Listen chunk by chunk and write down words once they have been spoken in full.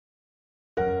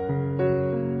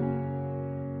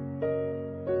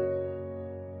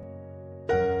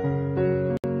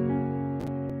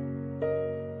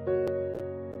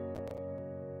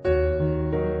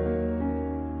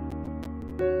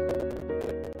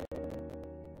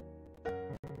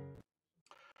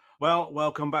Well,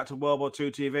 welcome back to World War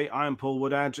II TV. I'm Paul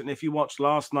Woodadge, and if you watched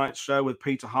last night's show with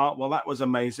Peter Hart, well, that was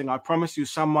amazing. I promise you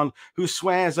someone who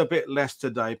swears a bit less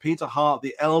today. Peter Hart,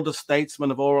 the elder statesman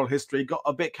of oral history, got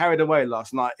a bit carried away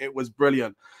last night. It was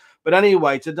brilliant. But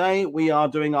anyway, today we are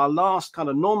doing our last kind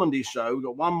of Normandy show. We've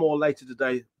got one more later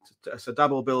today. It's a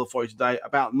double bill for you today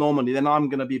about Normandy. Then I'm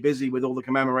going to be busy with all the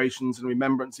commemorations and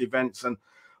remembrance events and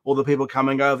all the people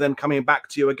coming over, then coming back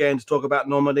to you again to talk about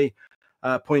Normandy.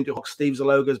 Point to Steve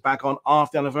Zaloga's back on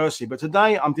after the anniversary. But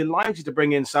today I'm delighted to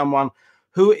bring in someone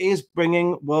who is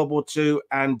bringing World War II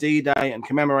and D-Day and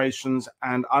commemorations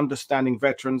and understanding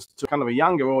veterans to kind of a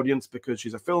younger audience because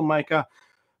she's a filmmaker.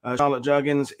 Charlotte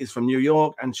Juergens is from New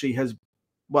York, and she has,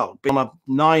 well, been on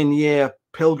a 9-year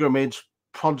pilgrimage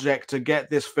project to get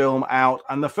this film out.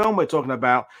 And the film we're talking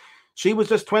about, she was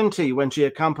just 20 when she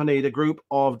accompanied a group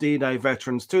of D-Day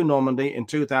veterans to Normandy in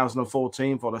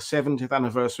 2014 for the 70th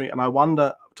anniversary. And I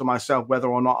wonder to myself whether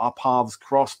or not our paths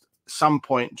crossed some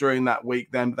point during that week.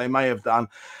 Then they may have done.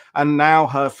 And now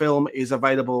her film is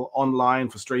available online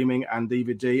for streaming and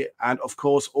DVD. And of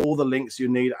course, all the links you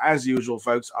need, as usual,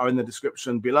 folks, are in the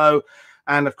description below.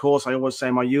 And of course, I always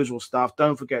say my usual stuff.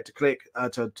 Don't forget to click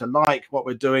to like what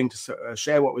we're doing, to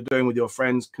share what we're doing with your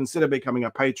friends. Consider becoming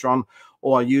a patron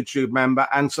or a YouTube member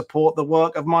and support the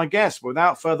work of my guests.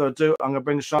 Without further ado, I'm going to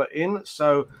bring Charlotte in.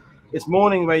 So it's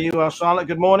morning where you are, Charlotte.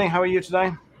 Good morning. How are you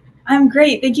today? I'm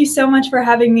great. Thank you so much for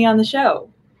having me on the show.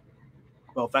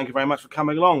 Well, thank you very much for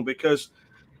coming along because,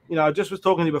 you know, I just was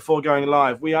talking to you before going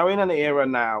live. We are in an era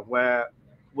now where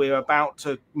we're about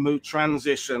to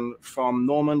transition from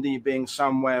Normandy being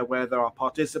somewhere where there are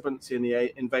participants in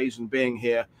the invasion being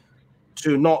here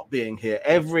to not being here.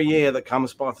 Every year that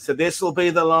comes by, so this will be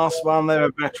the last one. There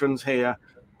are veterans here,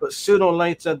 but sooner or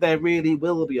later there really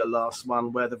will be a last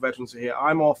one where the veterans are here.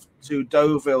 I'm off to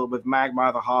Deauville with Mag, my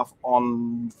other half,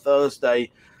 on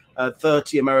Thursday.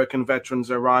 30 American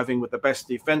veterans are arriving with the Best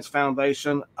Defense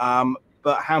Foundation.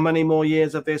 But how many more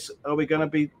years of this are we going to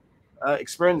be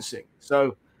experiencing?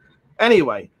 So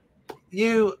anyway,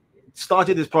 you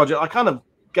started this project. I kind of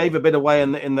gave a bit away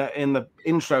in the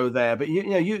intro there, but you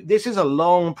know this is a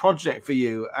long project for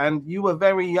you, and you were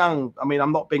very young. I mean,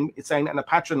 I'm not saying that in a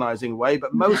patronizing way,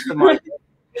 but most of my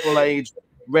middle-aged,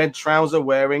 red trouser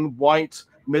wearing, white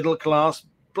middle class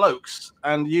blokes,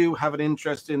 and you have an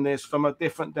interest in this from a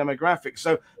different demographic.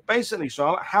 So basically,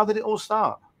 Charlotte, how did it all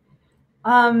start?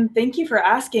 Thank you for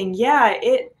asking. Yeah,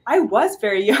 I was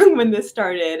very young when this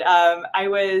started. I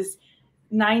was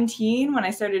 19 when I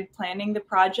started planning the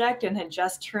project and had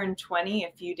just turned 20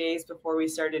 a few days before we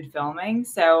started filming.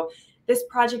 So this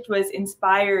project was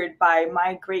inspired by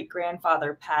my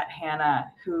great-grandfather, Pat Hanna,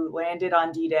 who landed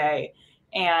on D-Day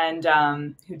and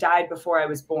who died before I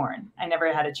was born. I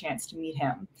never had a chance to meet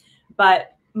him.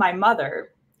 But my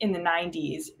mother, in the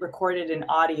 90s, recorded an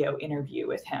audio interview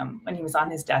with him when he was on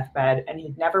his deathbed, and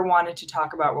he'd never wanted to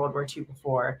talk about World War II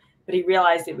before, but he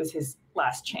realized it was his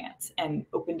last chance and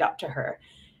opened up to her.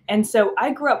 And so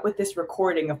I grew up with this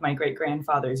recording of my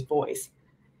great-grandfather's voice,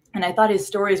 and I thought his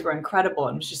stories were incredible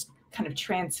and was just kind of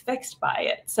transfixed by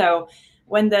it. So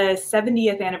when the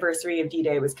 70th anniversary of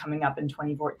D-Day was coming up in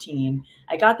 2014,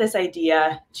 I got this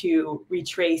idea to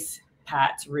retrace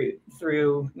Pat's route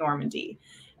through Normandy.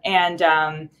 And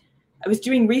I was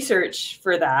doing research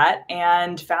for that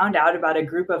and found out about a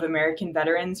group of American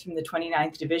veterans from the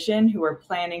 29th Division who were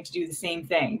planning to do the same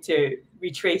thing, to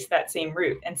retrace that same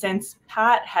route. And since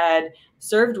Pat had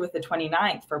served with the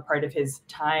 29th for part of his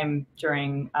time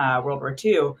during World War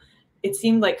II, it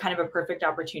seemed like kind of a perfect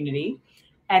opportunity.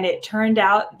 And it turned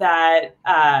out that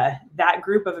that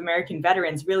group of American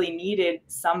veterans really needed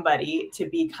somebody to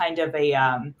be kind of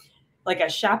a like a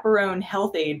chaperone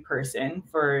health aid person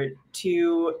for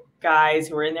two guys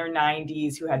who were in their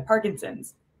 90s who had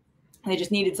Parkinson's. And they just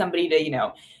needed somebody to, you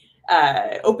know,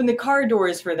 open the car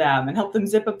doors for them and help them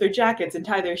zip up their jackets and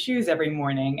tie their shoes every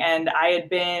morning. And I had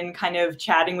been kind of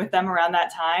chatting with them around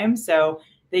that time. So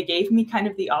they gave me kind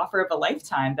of the offer of a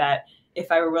lifetime that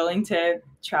if I were willing to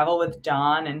travel with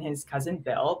Don and his cousin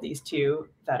Bill, these two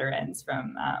veterans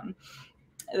from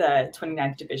the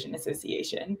 29th Division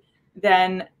Association,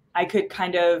 then I could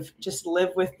kind of just live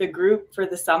with the group for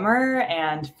the summer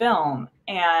and film.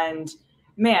 And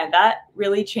man, that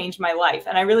really changed my life.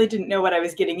 And I really didn't know what I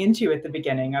was getting into at the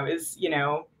beginning. I was, you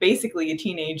know, basically a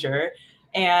teenager,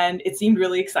 and it seemed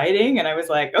really exciting. And I was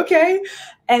like, okay.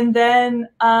 And then,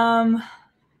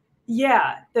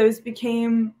 yeah, those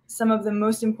became some of the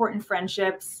most important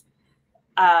friendships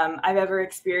I've ever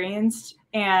experienced.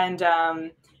 And,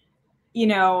 you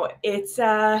know, it's,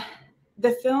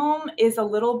 the film is a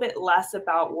little bit less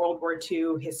about World War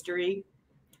II history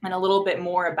and a little bit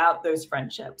more about those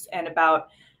friendships and about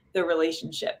the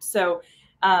relationships. So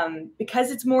because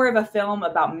it's more of a film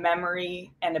about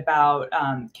memory and about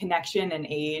connection and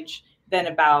age than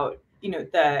about, you know,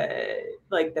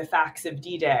 the facts of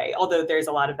D-Day, although there's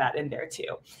a lot of that in there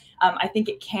too. I think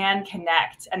it can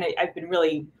connect, and I've been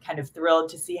really kind of thrilled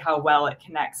to see how well it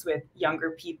connects with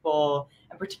younger people,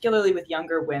 and particularly with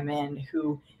younger women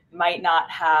who might not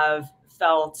have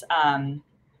felt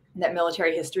that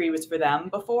military history was for them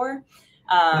before.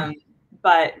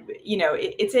 But, you know,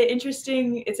 it's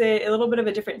a little bit of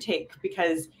a different take,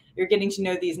 because you're getting to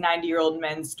know these 90-year-old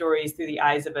men's stories through the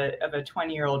eyes of a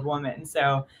 20-year-old woman.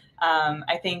 So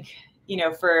I think, you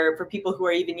know, for people who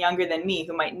are even younger than me,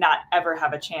 who might not ever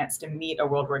have a chance to meet a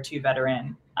World War II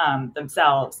veteran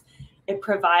themselves, it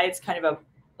provides kind of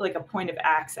a point of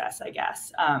access, I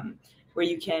guess, where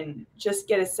you can just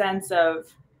get a sense of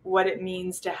what it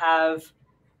means to have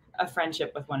a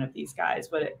friendship with one of these guys,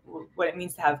 what it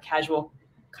means to have casual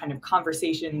kind of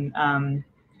conversation,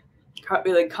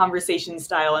 like conversation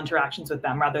style interactions with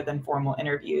them rather than formal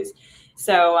interviews.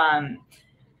 So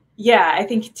yeah, I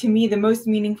think to me the most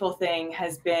meaningful thing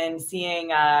has been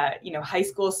seeing you know, high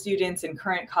school students and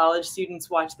current college students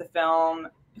watch the film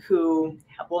who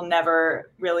will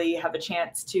never really have a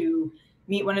chance to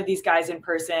meet one of these guys in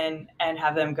person and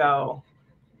have them go,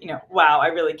 you know, wow, I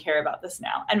really care about this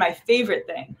now. And my favorite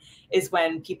thing is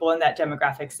when people in that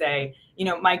demographic say, you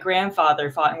know, my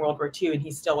grandfather fought in World War II and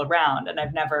he's still around, and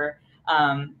I've never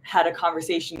had a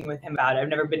conversation with him about it. I've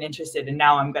never been interested, and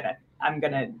now I'm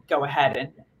gonna go ahead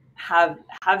and have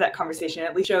that conversation,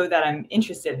 at least show that I'm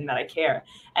interested and that I care,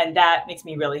 and that makes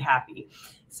me really happy.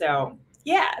 So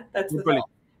yeah, that's the film.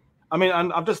 I mean,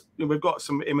 and we've got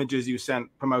some images you sent,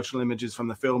 promotional images from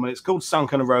the film, and it's called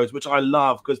Sunken Roads, which I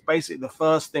love, because basically the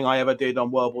first thing I ever did on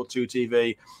World War II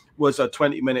TV was a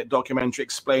 20-minute documentary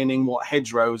explaining what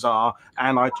hedgerows are,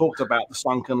 and I talked about the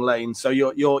sunken lanes. So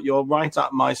you're right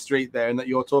up my street there, in that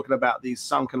you're talking about these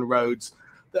sunken roads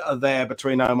that are there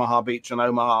between Omaha Beach and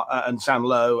Omaha and San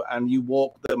Lo, and you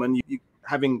walk them, and you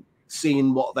having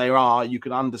seen what they are, you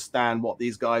can understand what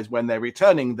these guys, when they're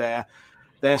returning there,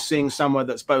 they're seeing somewhere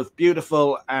that's both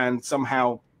beautiful and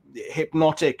somehow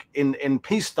hypnotic in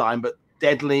peacetime, but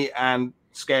deadly and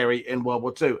scary in World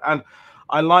War II. And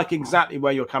I like exactly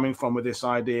where you're coming from with this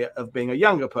idea of being a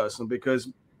younger person, because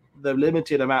the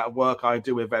limited amount of work I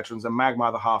do with veterans, and Mag, my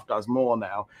other half, does more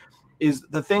now, is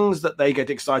the things that they get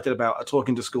excited about are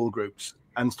talking to school groups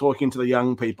and talking to the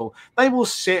young people. They will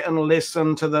sit and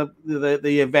listen to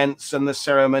the events and the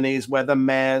ceremonies where the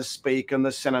mayors speak and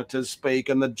the senators speak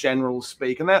and the generals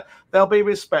speak, and they'll be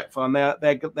respectful, and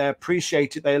they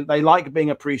appreciate it. They like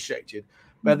being appreciated,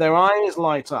 but their eyes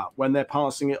light up when they're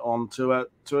passing it on to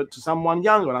someone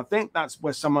younger. And I think that's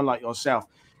where someone like yourself,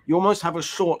 you almost have a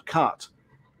shortcut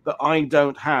that I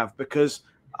don't have, because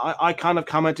I kind of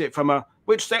come at it from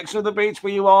which section of the beach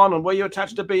were you on, and were you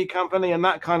attached to B Company, and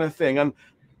that kind of thing. And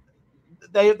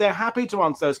they're happy to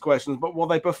answer those questions, but what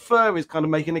they prefer is kind of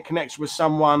making a connection with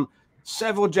someone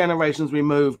several generations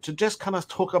removed to just kind of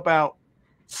talk about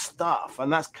stuff.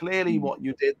 And that's clearly what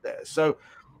you did there. So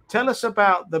tell us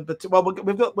about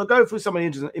we'll go through some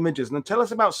images, and then tell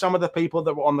us about some of the people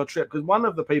that were on the trip, because one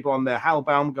of the people on there, Hal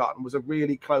Baumgarten, was a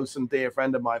really close and dear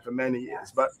friend of mine for many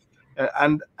years. But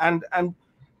and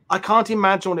I can't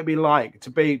imagine what it'd be like to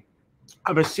be.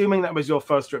 I'm assuming that was your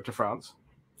first trip to France.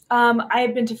 I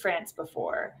had been to France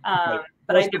before, but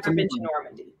I'd never been to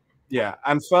Normandy. Yeah,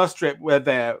 and first trip we're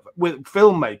there with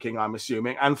filmmaking, I'm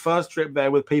assuming, and first trip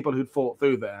there with people who'd fought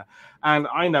through there. And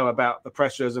I know about the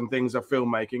pressures and things of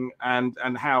filmmaking, and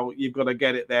how you've got to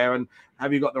get it there, and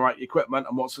have you got the right equipment,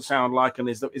 and what's the sound like, and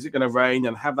is it going to rain,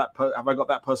 and have I got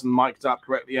that person mic'd up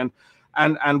correctly, and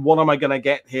what am I going to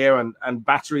get here, and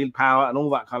battery power and all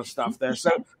that kind of stuff there.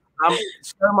 So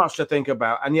so much to think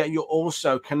about, and yet you're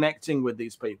also connecting with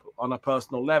these people on a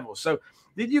personal level. So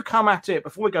did you come at it,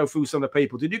 before we go through some of the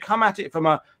people, did you come at it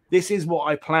from this is what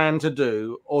I plan to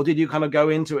do, or did you kind of go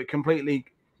into it completely,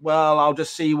 well, I'll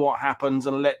just see what happens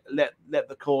and let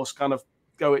the course kind of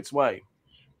go its way?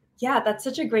 Yeah, that's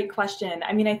such a great question.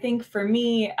 I mean, I think for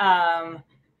me,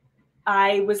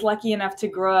 I was lucky enough to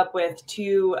grow up with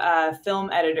two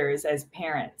film editors as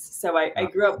parents. So I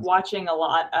grew up watching a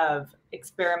lot of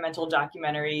experimental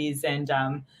documentaries and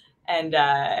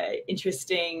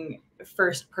interesting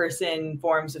first-person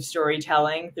forms of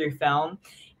storytelling through film.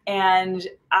 And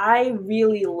I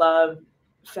really love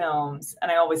films, and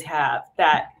I always have,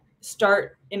 that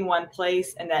start in one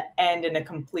place and that end in a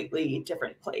completely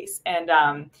different place. And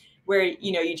where,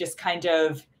 you know, you just kind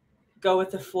of go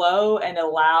with the flow and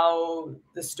allow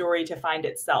the story to find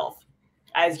itself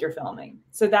as you're filming.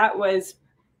 So that was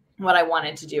what I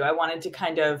wanted to do. I wanted to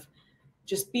kind of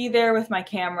just be there with my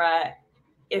camera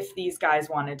if these guys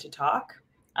wanted to talk,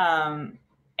 and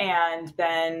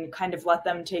then kind of let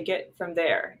them take it from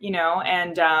there, you know.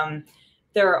 And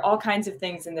there are all kinds of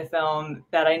things in the film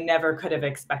that I never could have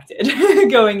expected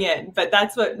going in, but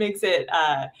that's what makes it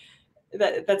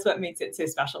that's what makes it so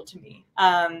special to me.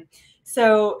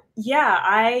 So yeah,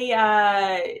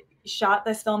 I shot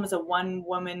this film as a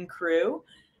one-woman crew.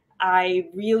 I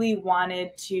really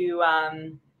wanted to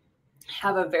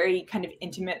have a very kind of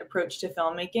intimate approach to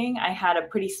filmmaking. I had a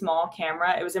pretty small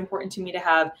camera. It was important to me to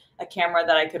have a camera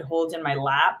that I could hold in my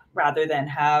lap rather than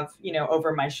have, you know,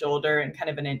 over my shoulder in kind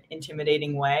of an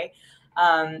intimidating way.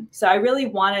 So I really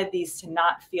wanted these to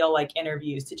not feel like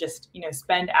interviews, to just, you know,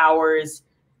 spend hours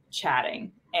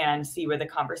chatting and see where the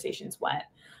conversations went.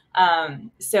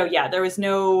 So yeah, there was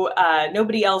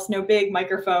nobody else, no big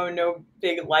microphone, no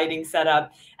big lighting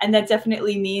setup. And that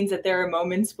definitely means that there are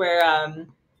moments where,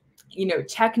 you know,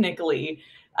 technically,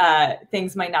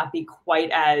 things might not be quite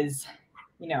as,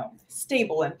 you know,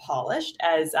 stable and polished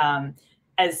as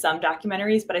some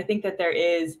documentaries, but I think that there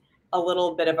is a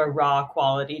little bit of a raw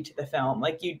quality to the film.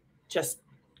 Like, you just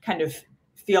kind of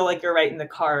feel like you're right in the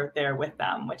car there with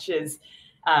them, which is,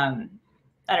 I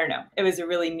don't know, it was a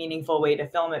really meaningful way to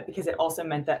film it, because it also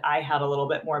meant that I had a little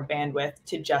bit more bandwidth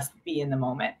to just be in the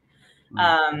moment.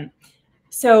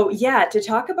 So yeah, to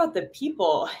talk about the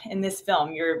people in this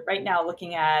film, you're right now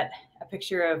looking at a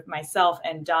picture of myself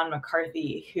and Don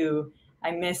McCarthy, who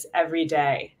I miss every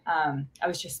day. I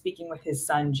was just speaking with his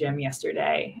son, Jim,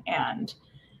 yesterday, and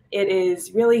it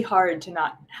is really hard to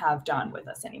not have Don with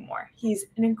us anymore. He's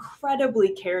an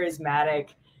incredibly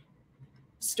charismatic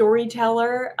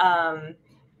storyteller,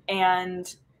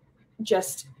 and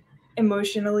just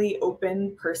emotionally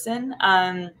open person.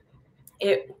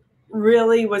 It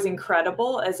really was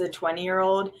incredible as a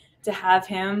 20-year-old to have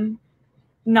him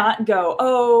not go,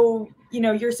 oh, you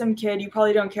know, you're some kid, you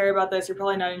probably don't care about this, you're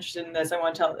probably not interested in this, I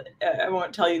won't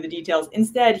tell you the details.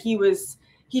 Instead,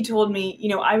 he told me, you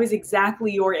know, I was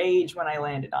exactly your age when I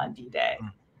landed on D-Day.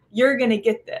 You're gonna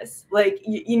get this. Like,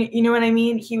 you know what I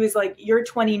mean? He was like, you're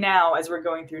 20 now as we're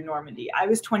going through Normandy. I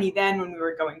was 20 then when we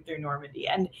were going through Normandy.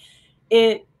 And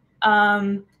it,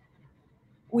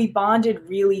 we bonded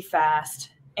really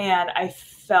fast. And I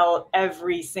felt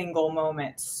every single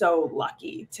moment so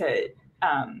lucky to,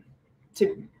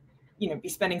 you know, be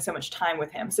spending so much time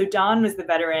with him. So Don was the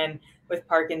veteran with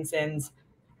Parkinson's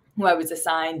who I was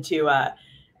assigned to,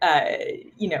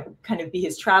 you know, kind of be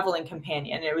his traveling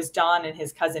companion. And it was Don and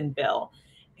his cousin Bill,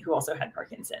 who also had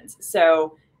Parkinson's.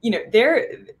 So, you know,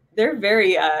 they're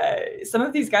very, some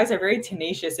of these guys are very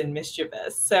tenacious and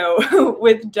mischievous. So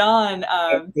with Don,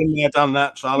 been there, done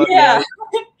that, Charlotte. Yeah.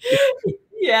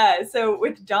 Yeah. So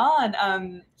with Don,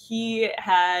 he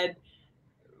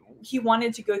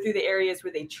wanted to go through the areas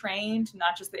where they trained,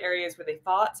 not just the areas where they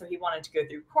fought. So he wanted to go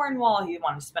through Cornwall. He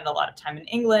wanted to spend a lot of time in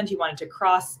England. He wanted to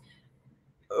cross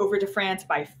over to France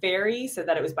by ferry, so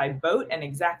that it was by boat and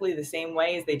exactly the same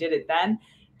way as they did it then.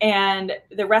 And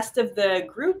the rest of the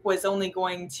group was only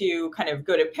going to kind of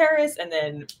go to Paris and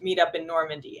then meet up in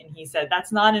Normandy. And he said,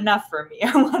 that's not enough for me.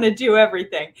 I want to do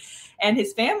everything. And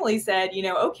his family said, you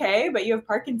know, okay, but you have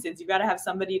Parkinson's. You've got to have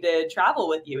somebody to travel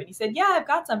with you. And he said, yeah, I've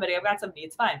got somebody.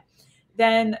 It's fine.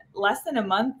 Then less than a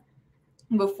month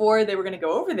before they were going to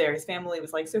go over there, his family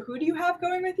was like, so who do you have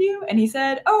going with you? And he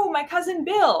said, oh, my cousin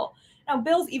Bill. Now,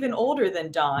 Bill's even older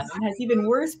than Don and has even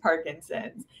worse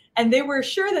Parkinson's. And they were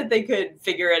sure that they could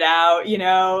figure it out, you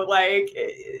know, like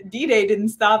D-Day didn't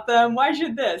stop them. Why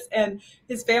should this? And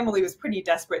his family was pretty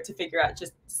desperate to figure out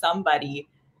just somebody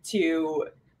to,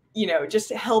 you know, just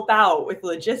to help out with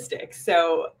logistics.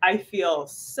 So I feel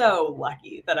so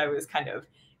lucky that I was kind of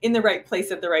in the right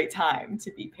place at the right time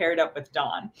to be paired up with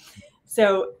Don.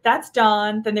 So that's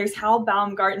Don. Then there's Hal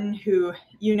Baumgarten, who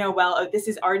you know well. Oh, this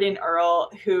is Arden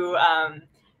Earl, who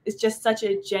is just such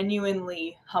a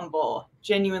genuinely humble,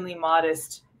 genuinely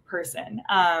modest person.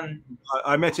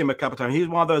 I met him a couple of times. He's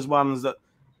one of those ones that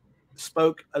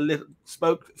spoke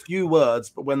few words,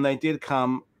 but when they did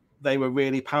come, they were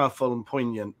really powerful and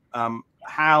poignant.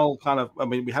 Hal kind of, I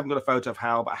mean, we haven't got a photo of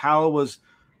Hal, but Hal was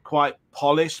quite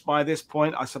polished by this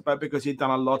point, I suppose, because he'd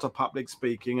done a lot of public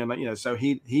speaking, and you know, so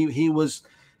he was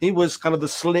kind of the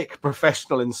slick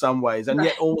professional in some ways, and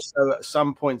yet also at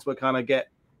some points would kind of get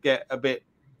a bit,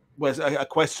 where a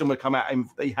question would come at him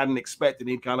that he hadn't expected.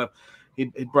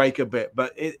 He'd break a bit,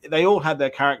 but they all had their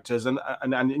characters, and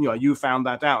you know, you found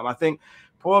that out. And I think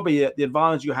probably the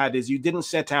advantage you had is you didn't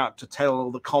set out to tell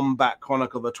the combat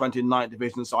chronicle of the 29th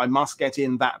Division. So I must get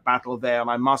in that battle there, and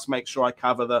I must make sure I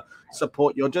cover the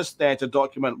support. You're just there to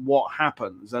document what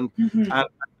happens and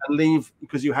leave,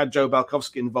 because you had Joe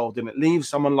Balkovsky involved in it, leave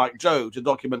someone like Joe to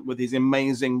document with his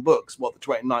amazing books what the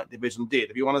 29th Division did.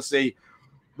 If you want to see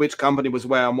which company was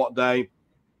where on what day,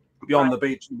 Beyond the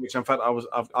Beach, which in fact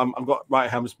I've got right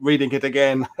here. I was reading it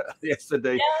again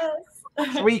yesterday.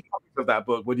 Yes. 3 copies of that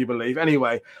book, would you believe?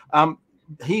 Anyway,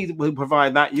 he will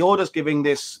provide that. You're just giving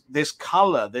this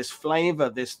color, this flavor,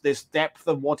 this depth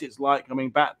of what it's like coming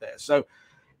back there. So,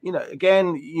 you know,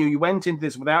 again, you went into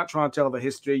this without trying to tell the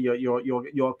history.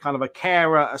 You're kind of a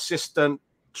carer, assistant,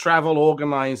 travel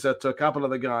organizer to a couple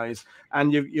of the guys,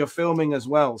 and you're filming as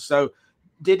well. So,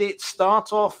 did it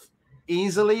start off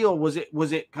easily, or was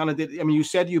it kind of, I mean, you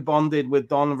said you bonded with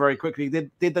Don very quickly.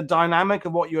 Did the dynamic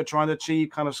of what you were trying to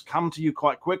achieve kind of come to you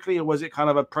quite quickly, or was it kind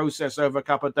of a process over a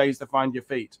couple of days to find your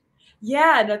feet?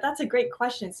 Yeah, no, that's a great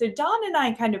question. So Don and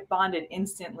I kind of bonded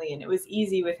instantly, and it was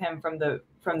easy with him from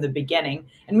the beginning.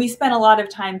 And we spent a lot of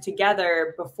time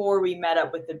together before we met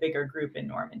up with the bigger group in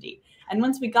Normandy. And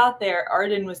once we got there,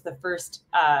 Arden was the first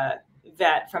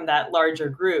vet from that larger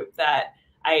group that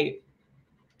I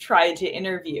tried to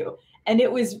interview. And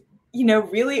it was, you know,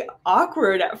 really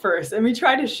awkward at first. And we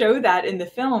try to show that in the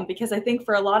film, because I think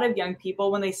for a lot of young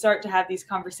people, when they start to have these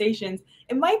conversations,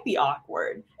 it might be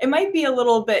awkward. It might be a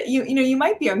little bit, you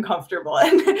might be uncomfortable.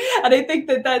 And I think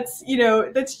that's, you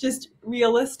know, that's just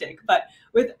realistic. But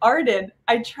with Arden,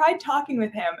 I tried talking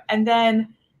with him, and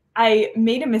then I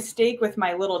made a mistake with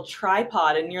my little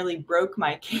tripod and nearly broke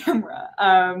my camera.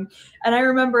 And I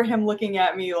remember him looking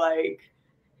at me like,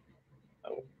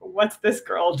 what's this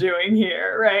girl doing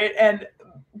here, right?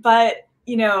 But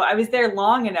you know, I was there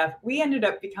long enough. We ended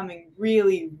up becoming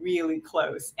really, really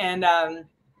close, and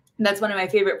that's one of my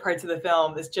favorite parts of the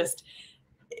film, is just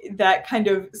that kind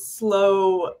of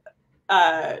slow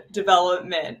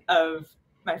development of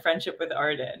my friendship with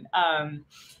Arden.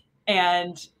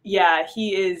 And yeah,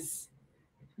 he is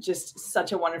just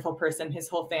such a wonderful person. His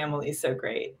whole family is so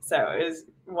great, so it was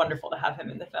wonderful to have him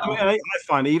in the film. I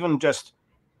find even just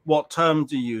what term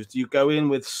do you use? Do you go in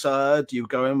with Sir? Do you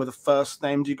go in with a first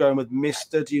name? Do you go in with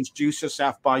Mr.? Do you introduce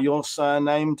yourself by your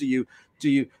surname? Do you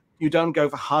don't go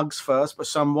for hugs first, but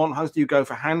some want hugs? Do you go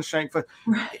for handshake?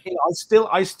 Right. You know,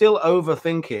 I still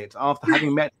overthink it after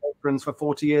having met veterans for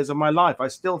 40 years of my life. I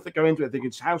still go into it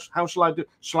thinking, how shall I do?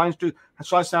 Shall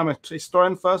I say I'm a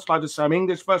historian first? Shall I just say I'm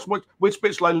English first? Which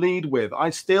bit shall I lead with? I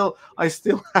still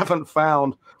haven't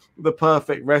found the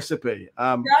perfect recipe.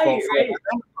 Right.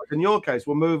 In your case,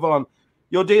 we'll move on.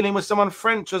 You're dealing with someone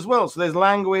French as well, so there's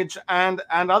language and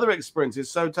other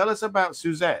experiences. So tell us about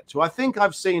Suzette, who I think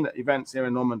I've seen at events here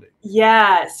in Normandy.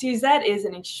 Yeah, Suzette is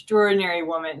an extraordinary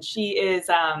woman. She is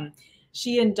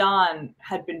she and Don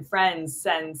had been friends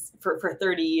for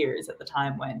 30 years at the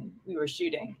time when we were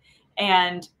shooting,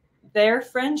 and their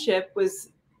friendship was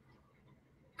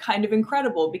kind of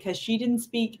incredible because she didn't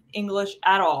speak English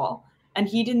at all, and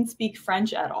he didn't speak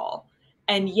French at all.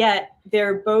 And yet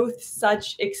they're both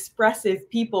such expressive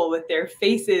people with their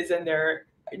faces and their,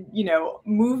 you know,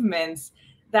 movements,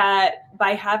 that by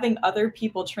having other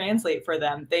people translate for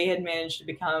them, they had managed to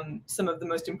become some of the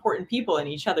most important people in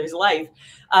each other's life,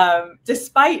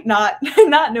 despite not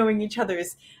knowing each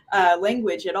other's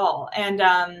language at all.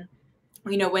 And,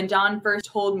 you know, when Don first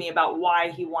told me about why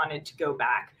he wanted to go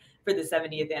back for the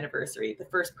 70th anniversary, the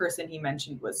first person he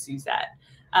mentioned was Suzette.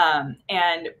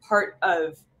 And part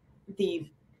of the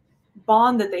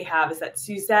bond that they have is that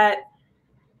Suzette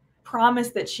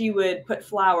promised that she would put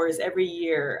flowers every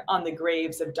year on the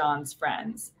graves of Don's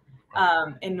friends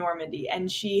in Normandy.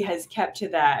 And she has kept to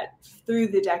that through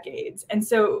the decades. And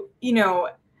so, you know,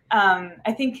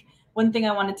 I think one thing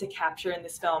I wanted to capture in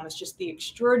this film is just the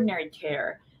extraordinary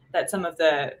care that some of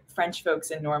the French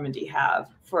folks in Normandy have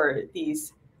for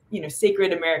these, you know,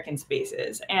 sacred American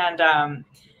spaces. And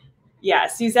yeah,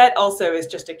 Suzette also is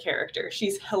just a character.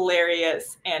 She's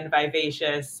hilarious and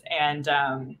vivacious. And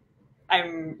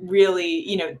I'm really,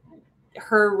 you know,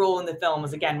 her role in the film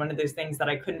was, again, one of those things that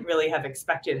I couldn't really have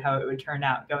expected how it would turn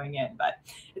out going in. But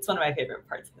it's one of my favorite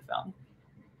parts of the film.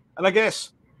 And I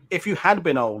guess if you had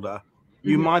been older,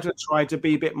 you might have tried to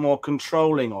be a bit more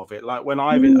controlling of it. Like when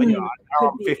I'm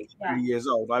 53 years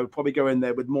old, I would probably go in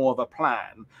there with more of a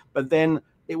plan. But then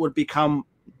it would become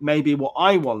maybe what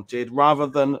I wanted rather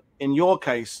than, in your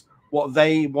case, what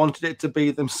they wanted it to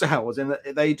be themselves. And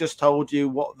they just told you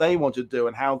what they wanted to do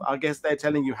and how, I guess they're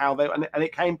telling you how they, and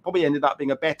it probably ended up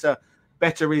being a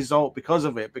better result because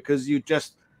of it, because you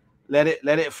just let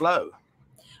it flow.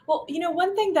 Well,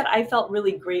 one thing that I felt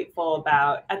really grateful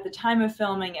about at the time of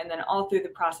filming and then all through the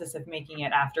process of making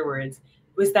it afterwards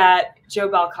was that Joe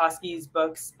Balkowski's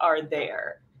books are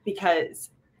there because,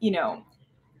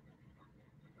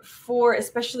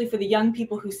 especially for the young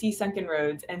people who see Sunken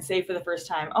Roads and say for the first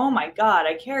time, oh my God,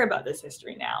 I care about this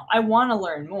history now. I want to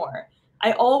learn more.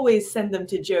 I always send them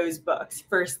to Joe's books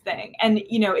first thing. And,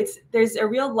 there's a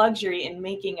real luxury in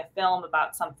making a film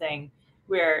about something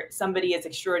where somebody as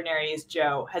extraordinary as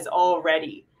Joe has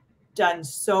already done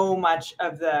so much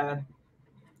of the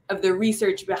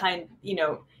research behind,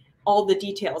 all the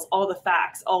details, all the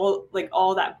facts,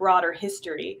 all that broader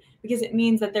history, because it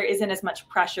means that there isn't as much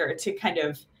pressure to kind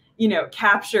of,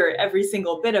 capture every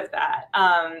single bit of that.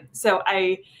 So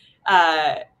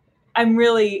I'm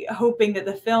really hoping that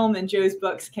the film and Joe's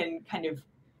books can kind of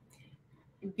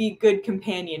be good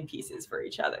companion pieces for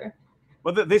each other.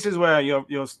 Well, this is where you're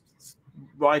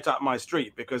right up my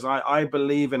street, because I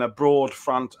believe in a broad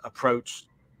front approach,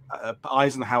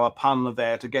 Eisenhower pun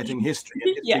there, to getting history.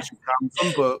 It should come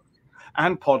from books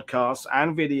and podcasts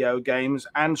and video games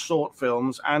and short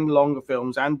films and longer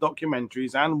films and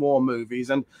documentaries and war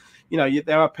movies. And,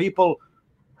 there are people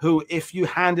who, if you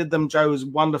handed them Joe's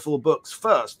wonderful books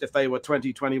first, if they were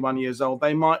 20, 21 years old,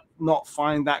 they might not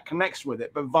find that connection with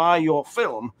it. But via your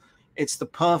film, it's the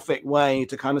perfect way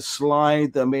to kind of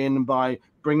slide them in by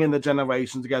bringing the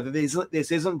generations together.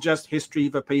 This isn't just history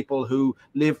for people who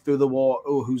lived through the war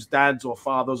or whose dads or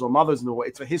fathers or mothers in the war.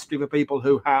 It's a history for people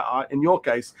who are, in your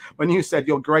case, when you said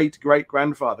your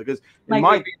great-great-grandfather, because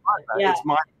it's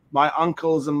my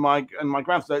uncles and my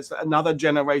grandfather. It's another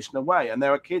generation away, and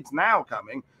there are kids now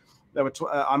coming.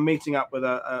 I'm meeting up with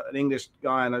an English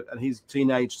guy and his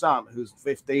teenage son who's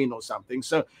 15 or something.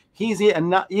 So he's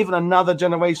even another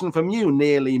generation from you,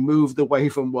 nearly moved away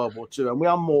from World War II, and we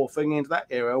are morphing into that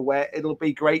era where it'll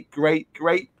be great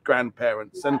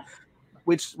grandparents, and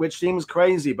which seems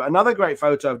crazy. But another great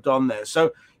photo of Don there.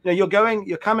 So you're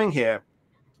coming here.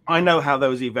 I know how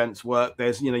those events work.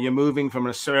 There's, you're moving from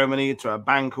a ceremony to a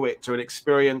banquet to an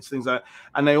experience, things like that,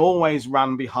 and they always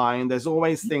run behind. There's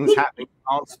always things happening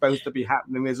that aren't supposed to be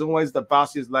happening. There's always the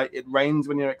bus is late. It rains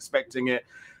when you're expecting it.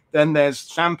 Then there's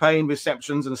champagne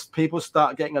receptions, and people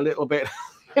start getting a little bit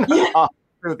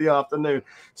through the afternoon.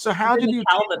 So how did you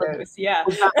Calvados? Yeah.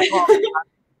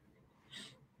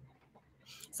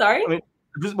 Sorry? I mean,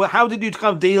 well, how did you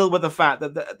kind of deal with the fact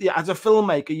that as a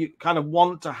filmmaker, you kind of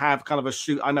want to have kind of a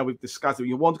shoot? I know we've discussed it.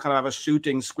 You want to kind of have a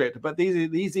shooting script, but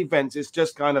these events, it's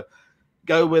just kind of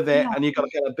go with it, and you've got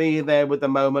to kind of be there with the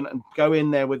moment and go in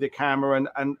there with your camera.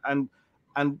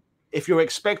 And if you're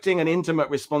expecting an intimate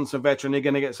response of veteran, you're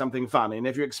going to get something funny. And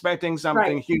if you're expecting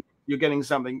something huge, you're getting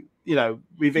something,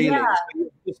 revealing. Yeah.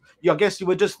 So I guess you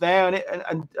were just there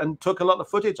and took a lot of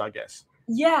footage, I guess.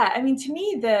 Yeah. I mean, to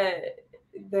me,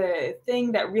 the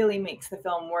thing that really makes the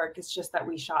film work is just that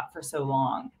we shot for so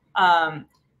long,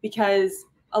 because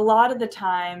a lot of the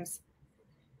times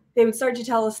they would start to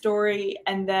tell a story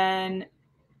and then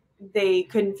they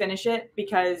couldn't finish it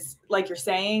because, like you're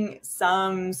saying,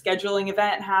 some scheduling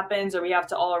event happens or we have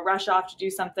to all rush off to do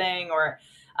something, or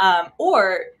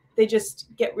they just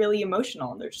get really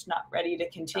emotional and they're just not ready to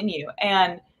continue.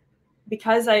 And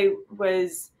because I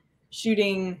was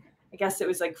shooting, I guess it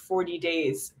was like 40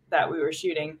 days that we were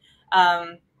shooting,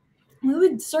 we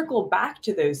would circle back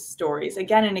to those stories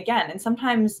again and again. And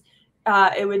sometimes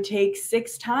it would take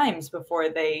 6 times before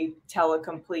they tell a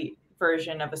complete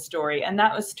version of a story. And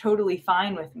that was totally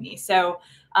fine with me. So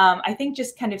I think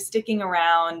just kind of sticking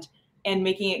around and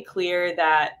making it clear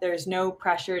that there's no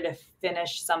pressure to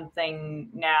finish something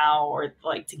now or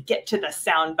like to get to the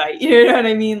soundbite, you know what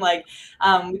I mean? Like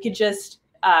we could just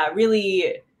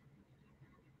really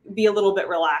be a little bit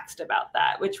relaxed about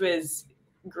that, which was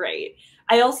great.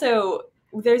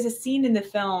 There's a scene in the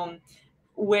film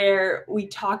where we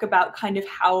talk about kind of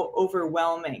how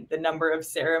overwhelming the number of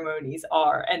ceremonies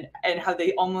are and how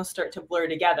they almost start to blur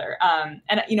together.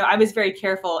 And, I was very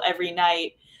careful every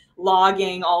night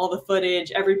logging all the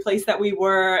footage, every place that we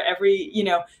were,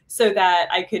 so that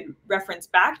I could reference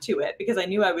back to it because I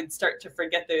knew I would start to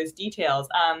forget those details.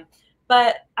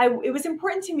 But it was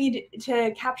important to me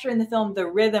to capture in the film the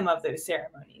rhythm of those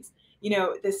ceremonies.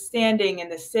 The standing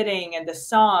and the sitting and the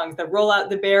songs, the roll out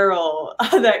the barrel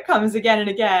that comes again and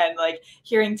again, like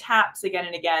hearing taps again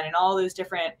and again, and all those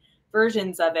different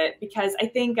versions of it. Because I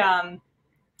think,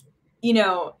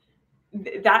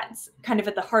 that's kind of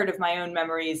at the heart of my own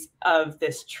memories of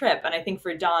this trip. And I think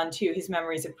for Don too, his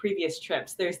memories of previous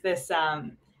trips, there's this,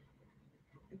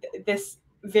 this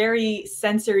very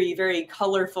sensory, very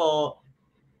colorful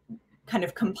kind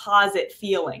of composite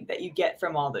feeling that you get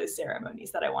from all those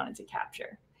ceremonies that I wanted to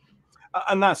capture.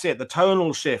 And that's it. The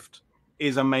tonal shift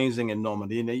is amazing in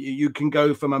Normandy. You know, you can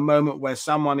go from a moment where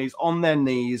someone is on their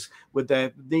knees with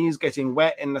their knees getting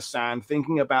wet in the sand,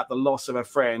 thinking about the loss of a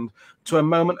friend, to a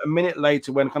moment a minute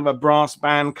later when kind of a brass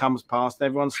band comes past,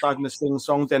 everyone's starting to sing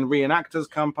songs, then reenactors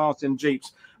come past in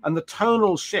jeeps, and the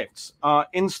tonal shifts are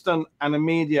instant and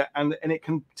immediate, and it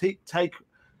can take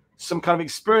some kind of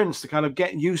experience to kind of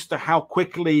get used to how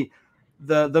quickly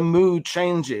the mood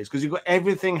changes, because you've got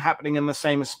everything happening in the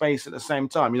same space at the same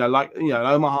time. You know, like, you know,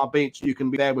 Omaha Beach, you can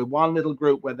be there with one little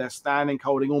group where they're standing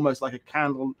holding almost like a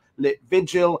candle lit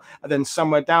vigil, and then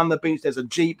somewhere down the beach there's a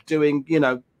jeep doing, you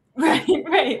know,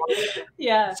 right,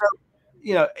 yeah. So,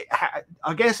 you know,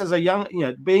 I guess as a young, you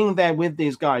know, being there with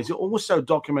these guys, you're also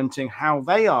documenting how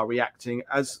they are reacting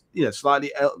as, you know,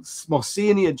 slightly more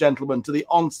senior gentlemen to the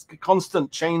constant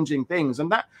changing things,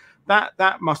 and that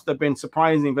must have been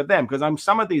surprising for them, because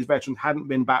some of these veterans hadn't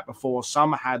been back before,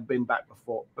 some had been back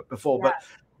before, Yeah.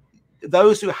 but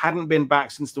those who hadn't been back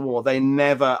since the war, they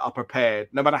never are prepared.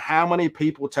 No matter how many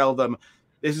people tell them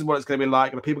this is what it's going to be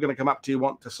like, and people are going to come up to you,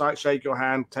 want to shake your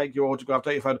hand, take your autograph,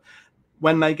 take your phone.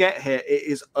 When they get here, it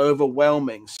is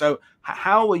overwhelming. So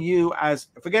how were you, as,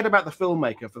 forget about the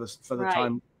filmmaker for the Right.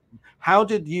 time, how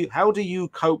do you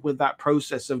cope with that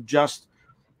process of just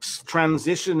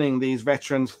transitioning these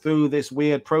veterans through this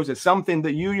weird process, something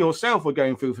that you yourself were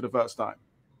going through for the first time?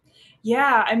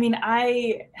 Yeah, I mean,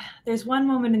 there's one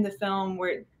moment in the film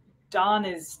where Don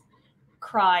is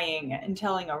crying and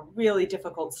telling a really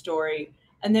difficult story,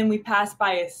 and then we pass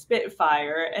by a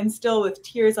Spitfire, and still with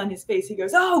tears on his face, he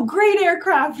goes, "Oh, great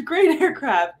aircraft, great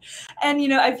aircraft." And, you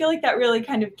know, I feel like that really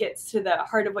kind of gets to the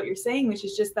heart of what you're saying, which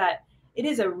is just that it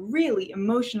is a really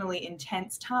emotionally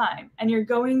intense time, and you're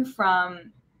going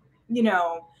from, you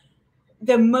know,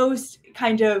 the most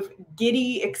kind of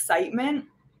giddy excitement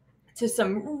to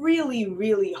some really,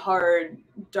 really hard,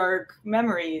 dark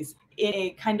memories in a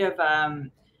kind of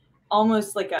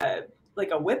almost like a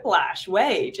whiplash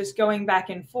way, just going back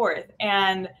and forth.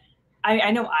 And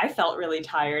I know I felt really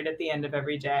tired at the end of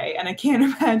every day, and I can't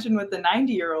imagine what the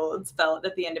 90-year-olds felt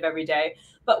at the end of every day.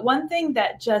 But one thing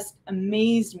that just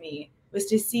amazed me was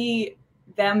to see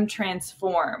them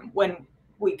transform when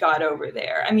we got over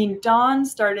there. I mean, Don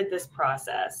started this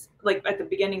process like at the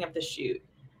beginning of the shoot,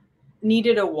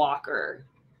 needed a walker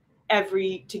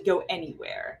to go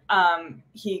anywhere.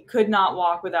 He could not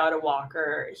walk without a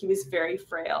walker. He was very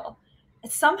frail.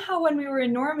 Somehow when we were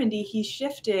in Normandy, he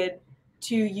shifted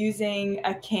to using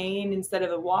a cane instead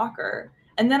of a walker.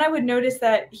 And then I would notice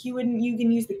that he wouldn't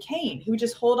even use the cane. He would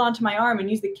just hold onto my arm and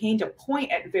use the cane to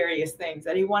point at various things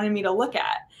that he wanted me to look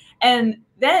at. And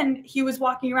then he was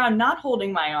walking around not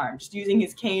holding my arm, just using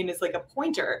his cane as like a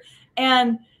pointer.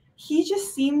 And he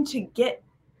just seemed to get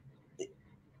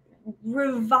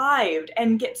revived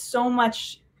and get so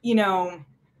much, you know,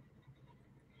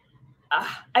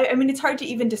 I mean, it's hard to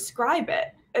even describe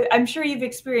it. I'm sure you've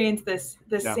experienced this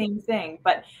same thing,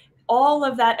 but all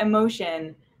of that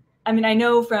emotion, I mean, I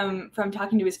know from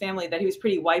talking to his family that he was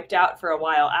pretty wiped out for a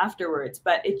while afterwards,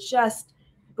 but it just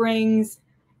brings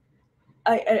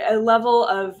a level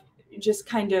of just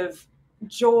kind of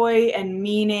joy and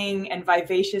meaning and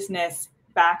vivaciousness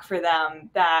back for them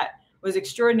that was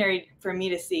extraordinary for me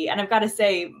to see. And I've got to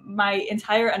say, my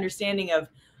entire understanding of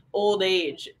old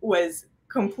age was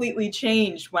completely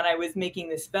changed when I was making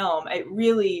this film. It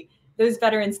really, those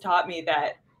veterans taught me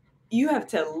that you have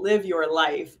to live your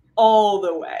life all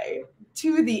the way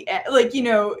to the end, like, you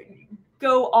know,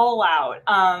 go all out.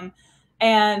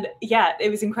 And yeah, it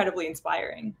was incredibly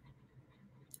inspiring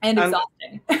and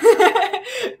exhausting.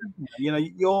 You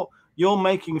know, you're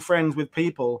making friends with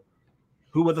people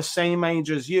who were the same age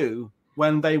as you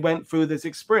when they went through this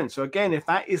experience. So again, if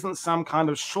that isn't some kind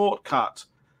of shortcut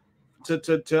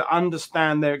to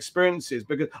understand their experiences,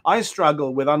 because I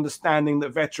struggle with understanding that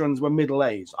veterans were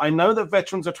middle-aged. I know that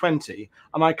veterans are 20,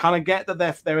 and I kind of get that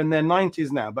they're in their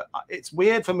 90s now, but it's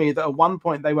weird for me that at one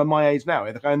point they were my age now.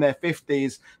 They're in their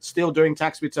 50s, still doing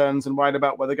tax returns and worried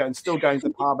about where they're going, still going to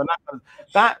the pub, and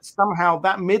that somehow,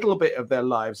 that middle bit of their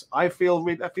lives, I feel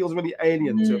that feels really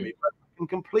alien to me. But I can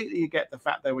completely get the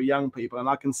fact they were young people, and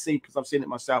I can see, because I've seen it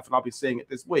myself, and I'll be seeing it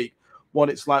this week, what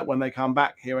it's like when they come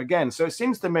back here again. So it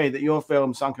seems to me that your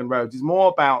film, Sunken Roads, is more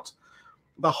about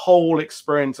the whole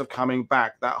experience of coming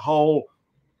back, that whole,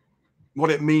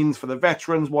 what it means for the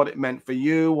veterans, what it meant for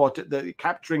you,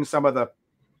 capturing some of the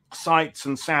sights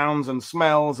and sounds and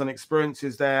smells and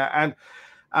experiences there, and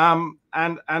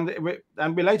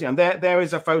relating. And there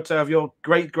is a photo of your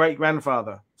great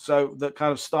grandfather, so that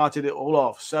kind of started it all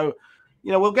off. So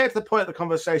we'll get to the point of the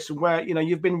conversation where,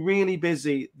 you've been really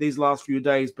busy these last few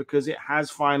days because it has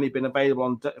finally been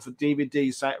available for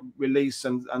DVD release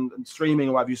and streaming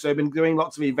or what have you. So you've been doing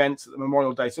lots of events at the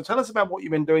Memorial Day. So tell us about what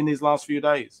you've been doing these last few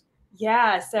days.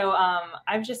 Yeah, so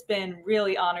I've just been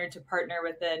really honored to partner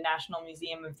with the National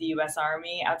Museum of the U.S.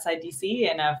 Army outside D.C.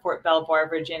 in Fort Belvoir,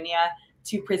 Virginia,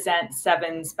 to present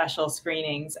 7 special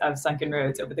screenings of Sunken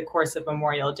Roads over the course of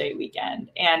Memorial Day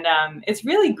weekend. And it's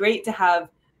really great to have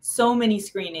so many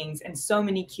screenings and so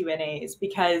many Q&As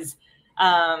because,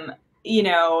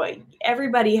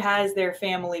 everybody has their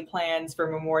family plans for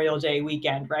Memorial Day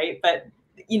weekend, right? But,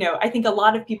 I think a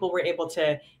lot of people were able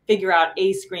to figure out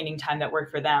a screening time that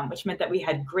worked for them, which meant that we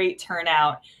had great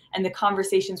turnout and the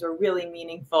conversations were really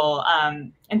meaningful.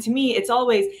 And to me, it's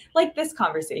always like this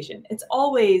conversation. It's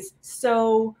always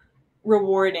so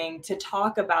rewarding to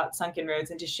talk about Sunken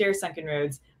Roads and to share Sunken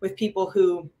Roads with people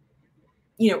who,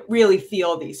 really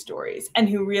feel these stories and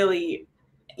who really,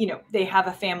 they have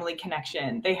a family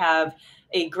connection. They have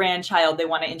a grandchild they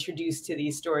want to introduce to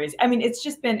these stories. I mean, it's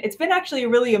been actually a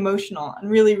really emotional and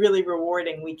really, really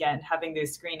rewarding weekend having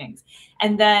those screenings.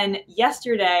 And then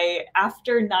yesterday,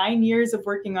 after 9 years of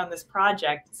working on this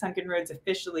project, Sunken Roads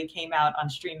officially came out on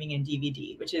streaming and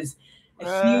DVD, which is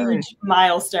a huge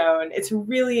milestone. It's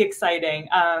really exciting.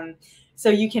 So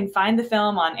you can find the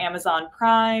film on Amazon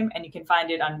Prime and you can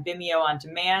find it on Vimeo on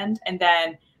demand. And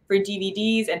then for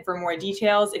DVDs and for more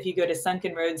details, if you go to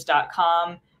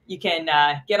sunkenroads.com, you can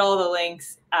get all the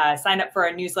links, sign up for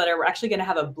our newsletter. We're actually going to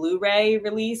have a Blu-ray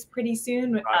release pretty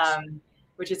soon, nice.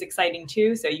 Which is exciting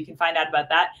too. So you can find out about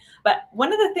that. But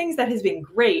one of the things that has been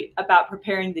great about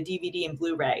preparing the DVD and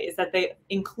Blu-ray is that they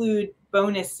include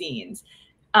bonus scenes,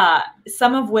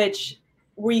 some of which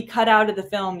we cut out of the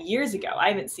film years ago. I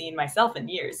haven't seen myself in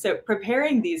years. So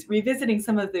preparing these, revisiting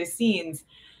some of those scenes,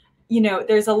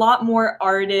 there's a lot more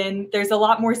Arden. There's a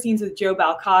lot more scenes with Joe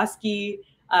Balkowski,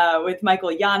 with Michael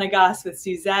Yanegas, with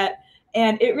Suzette.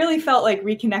 And it really felt like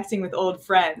reconnecting with old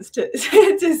friends to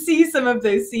to see some of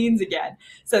those scenes again.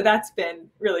 So that's been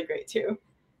really great too.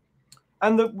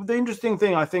 And the interesting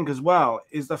thing, I think, as well,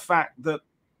 is the fact that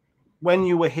when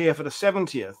you were here for the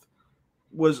 70th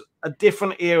was a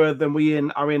different era than we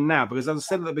are in now. Because as I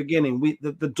said at the beginning,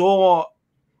 the door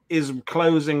is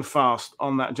closing fast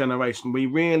on that generation. We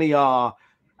really are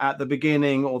at the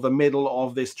beginning or the middle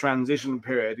of this transition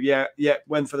period. Yet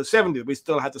when for the 70th, we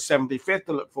still had the 75th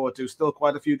to look forward to, still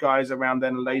quite a few guys around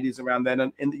then and ladies around then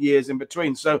and in the years in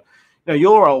between. So,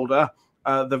 you're older,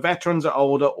 the veterans are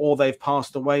older, or they've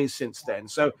passed away since then.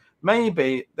 So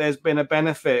maybe there's been a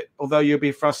benefit, although you'll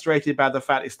be frustrated by the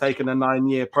fact it's taken a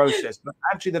 9-year process, but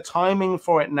actually the timing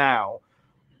for it now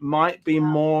might be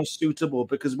more suitable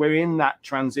because we're in that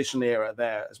transition era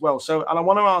there as well. So, and I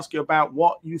want to ask you about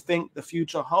what you think the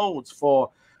future holds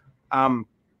for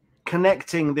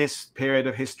connecting this period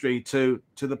of history for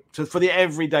the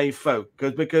everyday folk,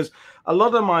 because a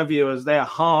lot of my viewers, they're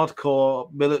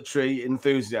hardcore military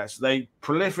enthusiasts. They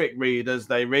prolific readers.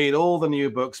 They read all the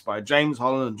new books by James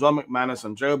Holland and John McManus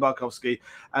and Joe Balkowski,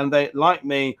 and they, like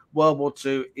me, World War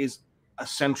II is a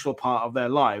central part of their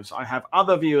lives. I have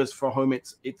other viewers for whom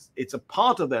it's a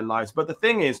part of their lives. But the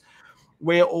thing is,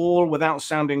 we're all, without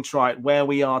sounding trite, where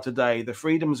we are today, the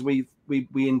freedoms we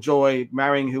enjoy,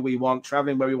 marrying who we want,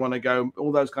 traveling where we want to go,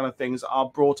 all those kind of things are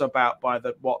brought about by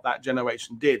what that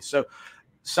generation did. So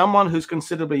someone who's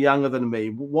considerably younger than me,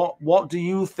 what do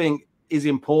you think is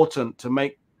important to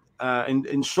make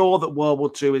ensure that World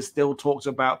War II is still talked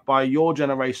about by your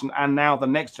generation and now the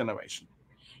next generation?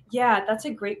 Yeah, that's a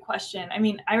great question. I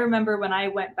mean, I remember when I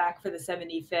went back for the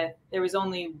 75th, there was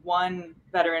only one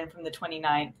veteran from the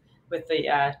 29th with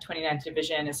the 29th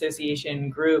Division Association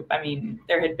group. I mean,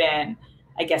 there had been,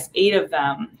 I guess, 8 of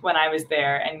them when I was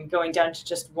there, and going down to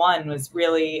just one was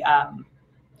really, I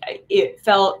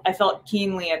felt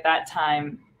keenly at that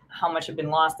time how much had been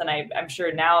lost. And I'm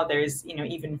sure now there's,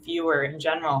 even fewer in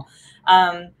general.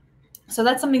 So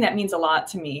that's something that means a lot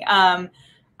to me.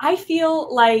 I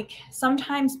feel like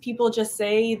sometimes people just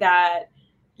say that,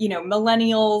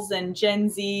 millennials and Gen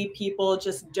Z people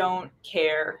just don't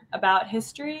care about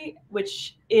history,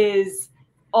 which is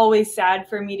always sad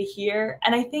for me to hear.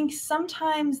 And I think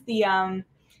sometimes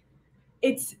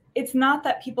it's not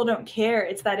that people don't care,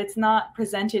 it's that it's not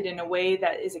presented in a way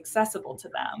that is accessible to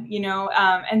them,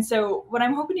 and so what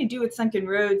I'm hoping to do with Sunken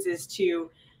Roads is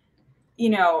to,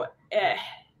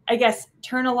 I guess,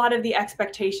 turn a lot of the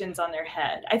expectations on their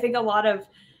head. I think a lot of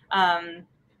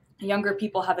younger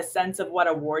people have a sense of what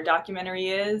a war documentary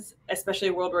is, especially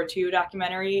a World War II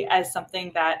documentary, as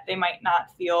something that they might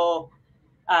not feel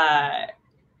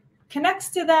connects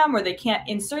to them, or they can't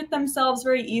insert themselves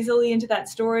very easily into that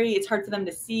story. It's hard for them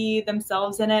to see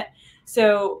themselves in it.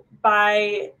 So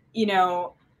by,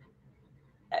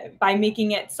 by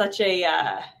making it such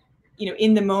a,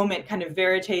 in the moment kind of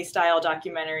verite style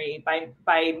documentary,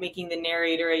 by making the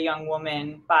narrator a young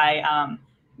woman, by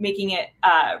making it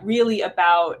really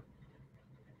about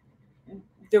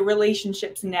the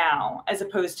relationships now as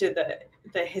opposed to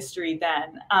the history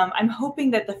then. I'm hoping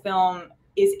that the film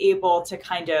is able to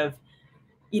kind of,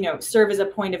 serve as a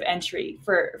point of entry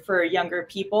for younger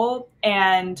people.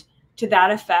 And to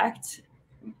that effect,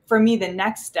 for me, the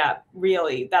next step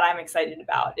really that I'm excited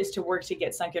about is to work to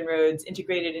get Sunken Roads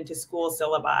integrated into school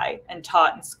syllabi and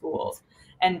taught in schools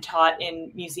and taught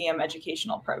in museum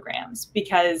educational programs.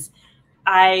 Because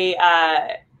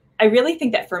I really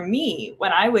think that for me,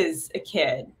 when I was a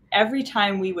kid, every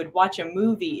time we would watch a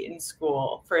movie in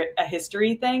school for a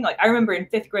history thing, like I remember in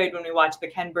 5th grade when we watched the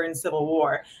Ken Burns Civil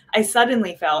War, I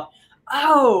suddenly felt,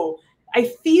 oh, I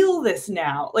feel this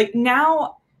now. Like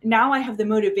now I have the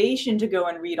motivation to go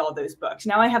and read all those books.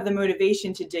 Now I have the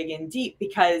motivation to dig in deep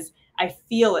because I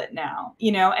feel it now,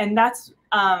 and that's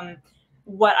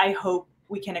what I hope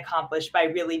we can accomplish by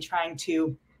really trying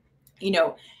to,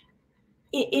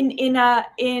 in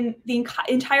the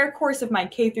entire course of my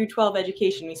K through 12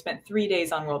 education, we spent 3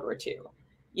 days on World War II,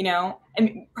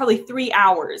 and probably 3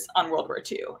 hours on World War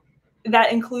II.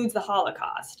 That includes the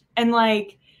Holocaust. And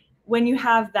like, when you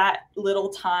have that little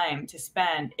time to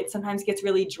spend, it sometimes gets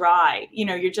really dry.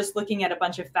 You're just looking at a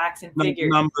bunch of facts and figures.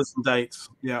 Numbers and dates.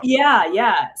 Yeah.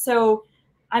 Yeah. So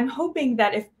I'm hoping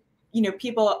that if,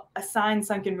 people assign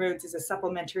Sunken Roads as a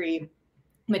supplementary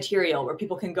material where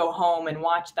people can go home and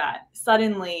watch that,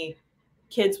 suddenly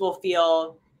kids will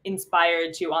feel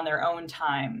inspired to, on their own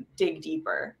time, dig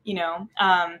deeper,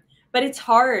 but it's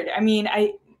hard. I mean,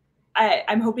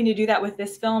 I'm hoping to do that with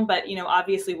this film, but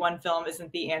obviously one film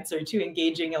isn't the answer to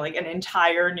engaging like an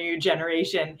entire new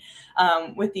generation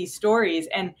with these stories.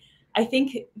 And I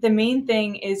think the main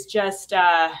thing is just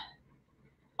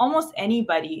almost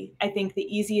anybody. I think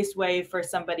the easiest way for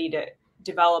somebody to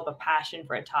develop a passion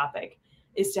for a topic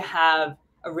is to have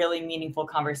a really meaningful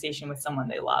conversation with someone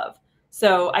they love.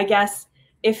 So I guess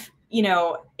if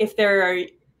there are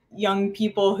young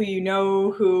people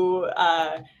who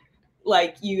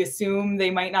like you assume they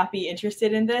might not be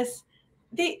interested in this,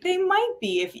 they might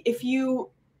be if you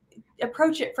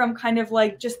approach it from kind of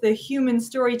like just the human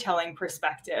storytelling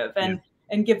perspective and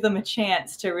give them a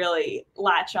chance to really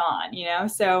latch on,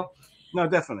 so. No,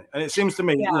 definitely. And it seems to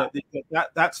me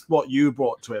that's what you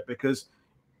brought to it, because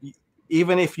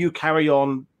even if you carry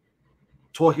on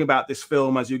talking about this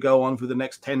film as you go on for the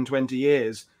next 10, 20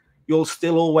 years, you'll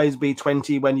still always be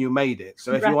 20 when you made it.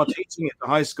 So if you are teaching it to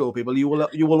high school people, you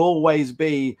will always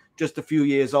be just a few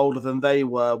years older than they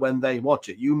were when they watch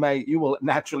it. You will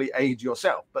naturally age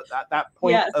yourself, but at that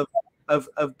point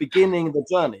of beginning the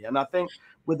journey. And I think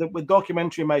with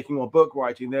documentary making or book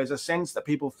writing, there's a sense that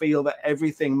people feel that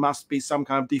everything must be some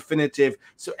kind of definitive,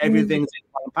 so everything's in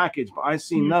one package. But I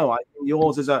see no. I think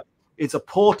yours is it's a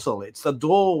portal. It's a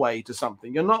doorway to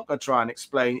something. You're not going to try and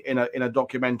explain in a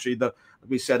documentary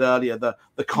we said earlier,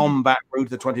 the combat route of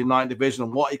the 29th Division,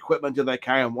 and what equipment do they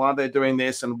carry, and why are they doing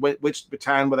this, and which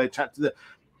battalion were they attached to.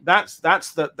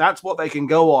 That's what they can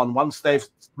go on once they've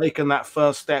taken that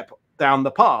first step down the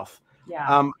path.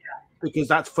 Because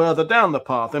that's further down the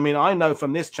path. I mean, I know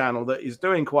from this channel that is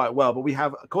doing quite well, but we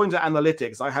have, according to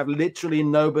analytics, I have literally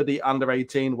nobody under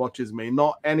 18 watches me,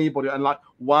 not anybody, and like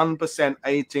 1%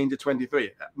 18 to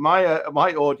 23. My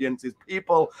audience is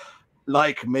people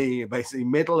like me, basically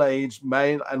middle-aged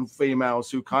male and females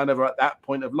who kind of are at that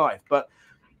point of life. But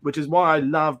which is why I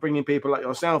love bringing people like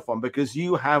yourself on, because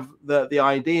you have the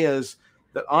ideas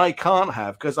that I can't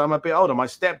have because I'm a bit older. My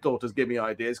stepdaughters give me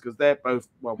ideas because they're both,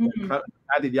 well,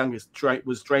 Addie, the youngest,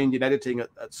 was trained in editing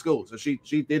at school. So she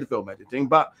did film editing,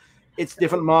 but it's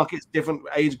different markets, different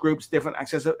age groups, different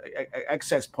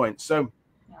access points. So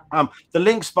the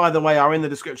links, by the way, are in the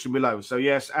description below. So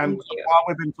yes, and while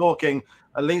we've been talking,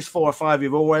 at least 4 or 5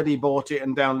 you've already bought it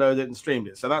and downloaded it and streamed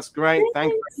it. So that's great.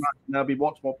 Thank you very much. And there'll be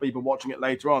more people watching it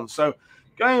later on. So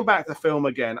going back to the film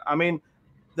again, I mean,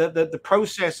 the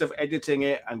process of editing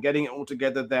it and getting it all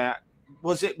together there,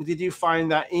 did you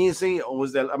find that easy, or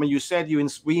was there, I mean, you said you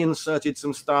reinserted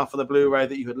some stuff for the Blu-ray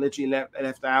that you had literally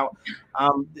left out.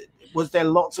 Was there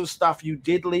lots of stuff you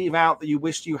did leave out that you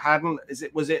wished you hadn't?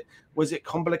 Was it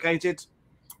complicated?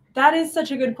 That is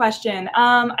such a good question.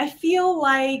 I feel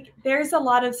like there's a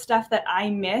lot of stuff that I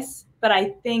miss, but I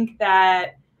think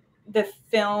that the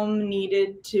film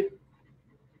needed to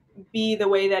be the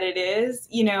way that it is.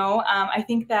 I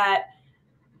think that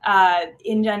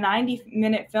in a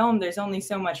 90-minute film, there's only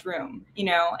so much room, you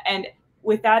know, and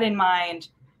with that in mind,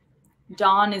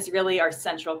 Dawn is really our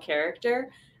central character.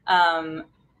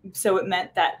 So it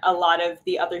meant that a lot of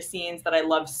the other scenes that I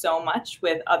loved so much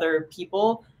with other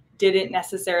people didn't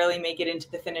necessarily make it into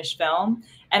the finished film.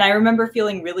 And I remember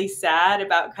feeling really sad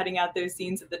about cutting out those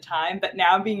scenes at the time, but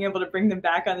now being able to bring them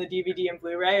back on the DVD and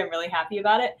Blu-ray, I'm really happy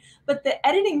about it. But the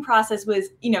editing process was,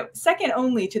 you know, second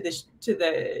only to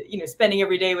the you know, spending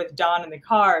every day with Dawn in the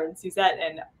car and Suzette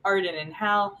and Arden and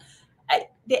Hal.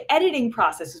 The editing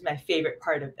process was my favorite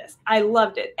part of this. I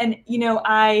loved it. And, you know,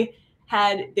 I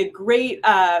had the great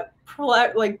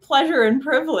pleasure and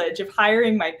privilege of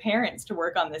hiring my parents to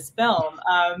work on this film,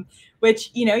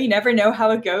 which, you know, you never know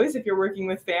how it goes if you're working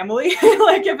with family,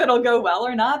 like if it'll go well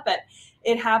or not, but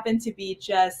it happened to be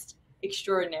just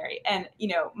extraordinary. And, you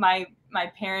know, my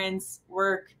parents'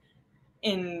 work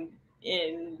in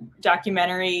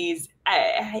documentaries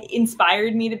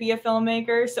inspired me to be a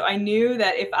filmmaker. So I knew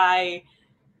that if I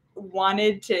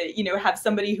wanted to, you know, have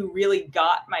somebody who really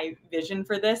got my vision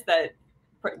for this, that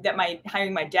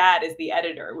hiring my dad as the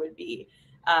editor would be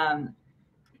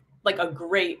like a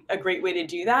great way to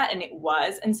do that. And it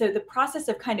was. And so the process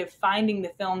of kind of finding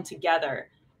the film together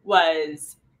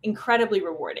was incredibly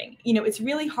rewarding. You know, it's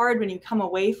really hard when you come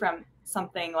away from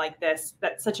something like this,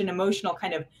 that's such an emotional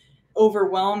kind of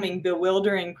overwhelming,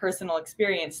 bewildering personal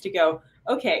experience, to go,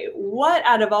 okay, what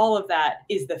out of all of that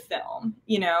is the film,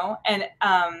 you know? And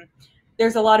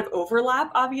there's a lot of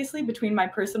overlap, obviously, between my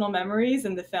personal memories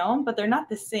and the film, but they're not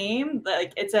the same.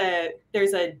 Like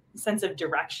there's a sense of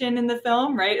direction in the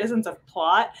film, right? A sense of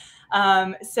plot.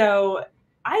 So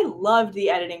I loved the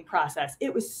editing process.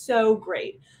 It was so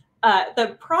great.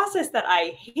 The process that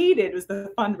I hated was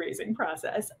the fundraising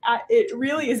process. It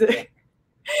really is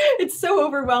it's so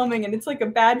overwhelming, and it's like a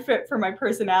bad fit for my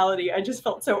personality. I just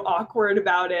felt so awkward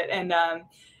about it. And,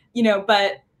 you know,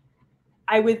 but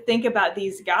I would think about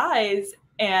these guys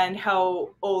and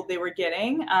how old they were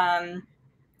getting. And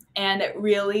it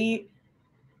really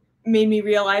made me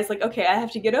realize, like, okay, I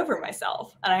have to get over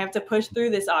myself and I have to push through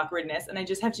this awkwardness, and I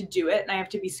just have to do it, and I have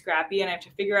to be scrappy, and I have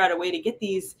to figure out a way to get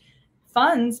these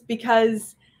funds,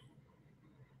 because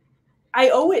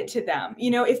I owe it to them.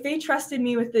 You know, if they trusted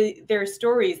me with their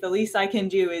stories, the least I can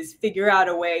do is figure out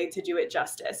a way to do it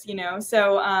justice, you know?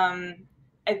 So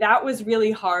that was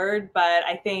really hard, but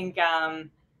I think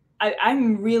I'm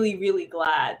really, really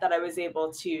glad that I was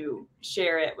able to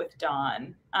share it with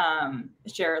Dawn,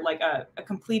 share like a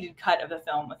completed cut of the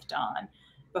film with Dawn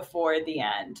before the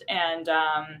end. And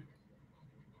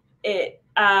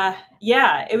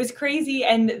yeah, it was crazy.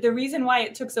 And the reason why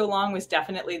it took so long was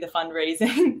definitely the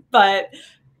fundraising. But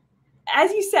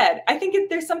as you said, I think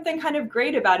there's something kind of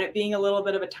great about it being a little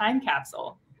bit of a time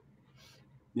capsule.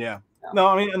 Yeah. So. No,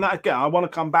 I mean, and that, again, I want to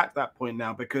come back to that point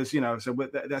now, because, you know, so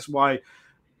that's why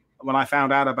when I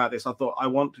found out about this, I thought I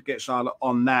want to get Charlotte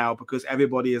on now, because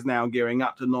everybody is now gearing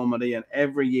up to Normandy, and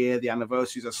every year the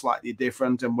anniversaries are slightly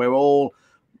different, and we're all,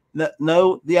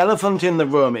 no, the elephant in the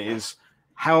room is,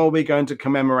 how are we going to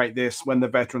commemorate this when the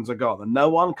veterans are gone? And no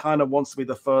one kind of wants to be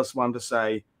the first one to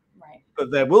say, right,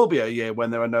 but there will be a year when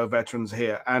there are no veterans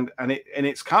here, and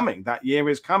it's coming. That year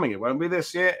is coming. It won't be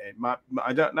this year. It might,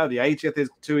 I don't know. The 80th is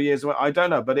 2 years away. I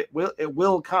don't know, but it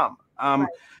will come. Right.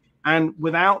 And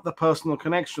without the personal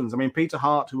connections, I mean, Peter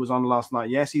Hart, who was on last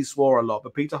night, yes, he swore a lot,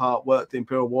 but Peter Hart worked at the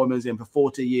Imperial War Museum for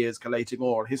 40 years collating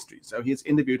oral history. So he's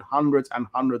interviewed hundreds and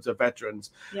hundreds of veterans,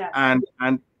 yeah, and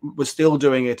was still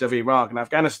doing it of Iraq and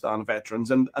Afghanistan veterans.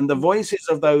 And the voices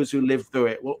of those who lived through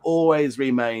it will always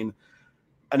remain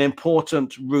an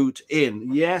important route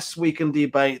in. Yes, we can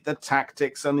debate the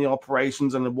tactics and the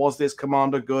operations, and was this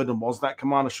commander good, and was that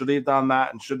commander, should he have done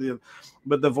that, and should he have,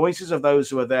 but the voices of those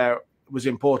who are there was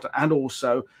important. And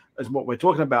also, as what we're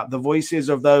talking about, the voices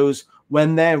of those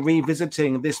when they're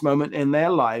revisiting this moment in their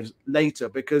lives later,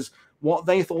 because what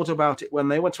they thought about it when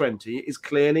they were 20 is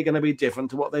clearly going to be different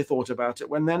to what they thought about it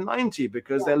when they're 90,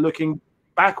 because they're looking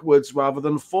backwards rather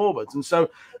than forwards. And so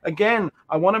again,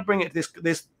 I want to bring it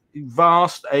this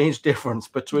vast age difference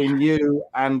between you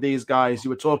and these guys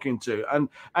you were talking to,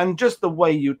 and just the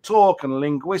way you talk, and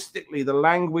linguistically the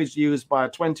language used by a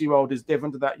 20-year-old is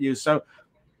different to that used. So,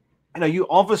 you know, you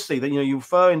obviously, that, you know, you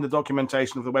refer in the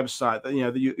documentation of the website that, you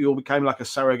know, that you became like a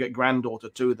surrogate granddaughter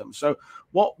to them. So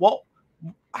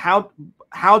how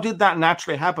did that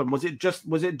naturally happen? Was it just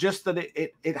that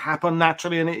it happened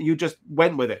naturally, and you just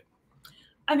went with it?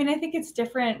 I mean, I think it's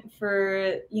different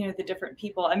for, you know, the different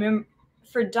people. I mean,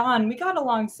 for Don, we got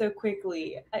along so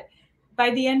quickly.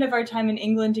 By the end of our time in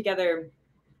England together,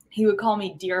 he would call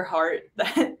me Dear Heart.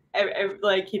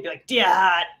 Like, he'd be like, Dear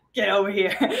Heart, get over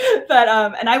here. But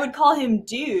and I would call him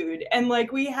dude, and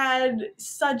like we had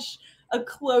such a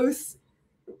close,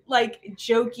 like,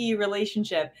 jokey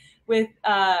relationship with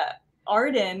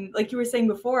Arden. Like you were saying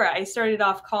before, I started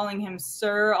off calling him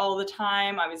sir all the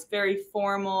time. I was very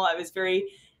formal, I was very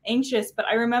anxious. But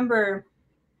I remember,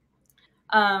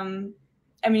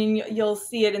 I mean, you'll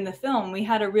see it in the film, we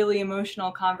had a really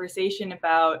emotional conversation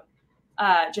about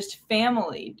just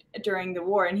family during the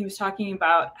war. And he was talking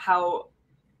about how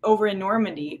over in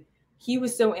Normandy, he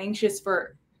was so anxious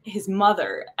for his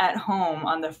mother at home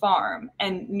on the farm,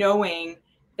 and knowing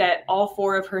that all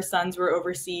 4 of her sons were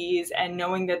overseas, and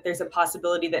knowing that there's a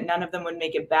possibility that none of them would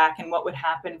make it back, and what would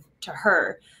happen to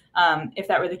her if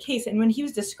that were the case. And when he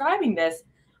was describing this,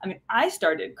 I mean, I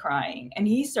started crying and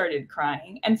he started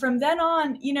crying. And from then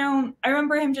on, you know, I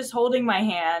remember him just holding my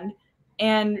hand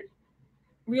and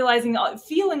realizing,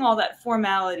 feeling all that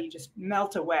formality just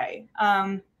melt away.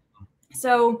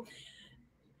 So,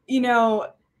 you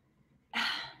know,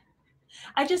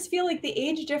 I just feel like the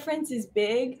age difference is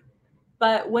big,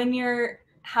 but when you're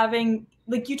having,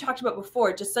 like you talked about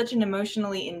before, just such an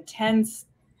emotionally intense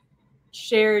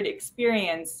shared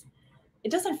experience,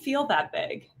 it doesn't feel that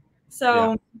big.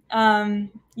 So,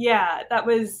 yeah, that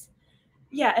was,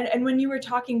 yeah. And when you were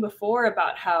talking before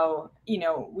about how, you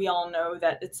know, we all know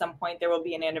that at some point there will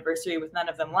be an anniversary with none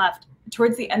of them left,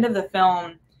 towards the end of the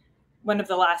film, one of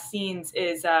the last scenes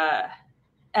is at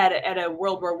a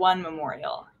World War I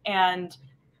memorial. And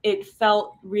it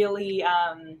felt really,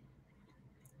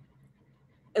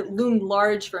 it loomed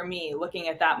large for me looking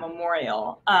at that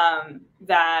memorial,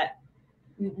 that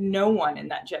no one in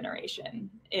that generation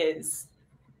is,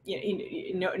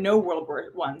 no World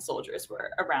War I soldiers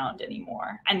were around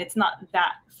anymore. And it's not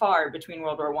that far between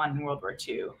World War I and World War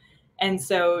II. And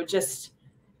so just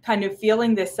kind of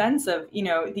feeling this sense of, you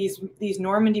know, these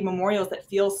Normandy memorials that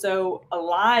feel so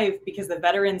alive because the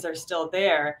veterans are still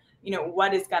there, you know,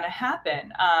 what is going to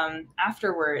happen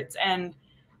afterwards. And,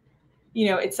 you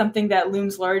know, it's something that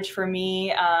looms large for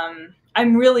me.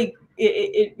 I'm really,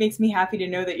 it makes me happy to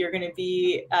know that you're going to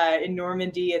be in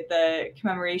Normandy at the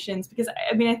commemorations, because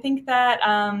I mean, I think that,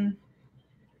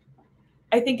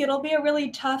 I think it'll be a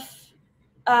really tough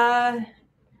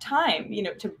time, you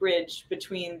know, to bridge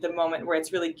between the moment where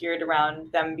it's really geared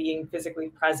around them being physically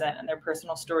present and their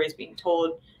personal stories being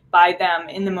told by them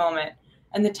in the moment,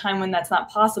 and the time when that's not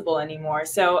possible anymore.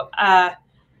 So,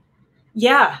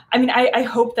 yeah, I mean, I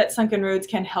hope that Sunken Roads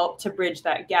can help to bridge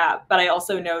that gap, but I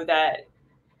also know that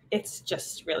it's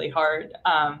just really hard.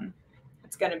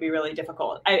 It's going to be really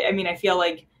difficult. I mean, I feel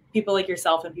like people like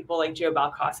yourself and people like Joe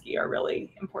Balkowski are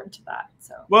really important to that.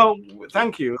 So, well,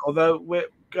 thank you. Although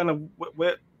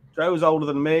Joe's older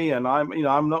than me, and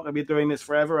I'm not going to be doing this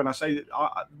forever. And I say that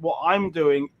what I'm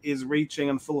doing is reaching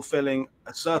and fulfilling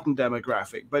a certain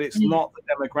demographic, but it's not the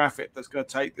demographic that's going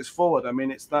to take this forward. I mean,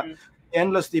 it's that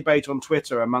endless debate on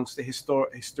Twitter amongst the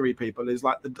history people is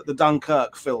like the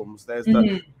Dunkirk films. There's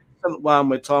the one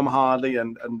with Tom Hardy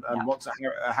and what's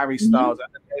Harry Styles.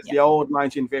 There's the old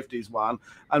 1950s one,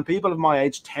 and people of my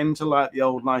age tend to like the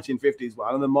old 1950s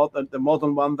one, and the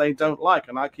modern one they don't like.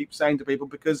 And I keep saying to people,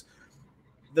 because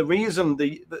the reason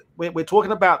we're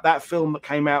talking about that film that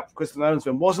came out, Christopher Nolan's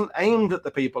film, wasn't aimed at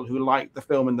the people who liked the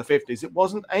film in the 50s. It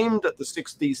wasn't aimed at the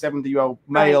 60, 70-year-old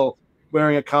male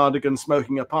wearing a cardigan,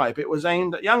 smoking a pipe. It was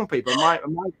aimed at young people.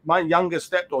 My youngest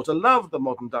stepdaughter loved the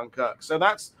modern Dunkirk. So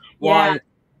that's why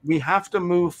we have to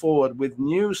move forward with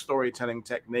new storytelling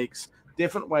techniques,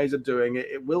 different ways of doing it.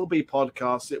 It will be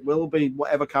podcasts. It will be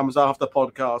whatever comes after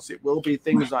podcasts. It will be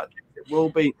things like this. It will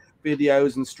be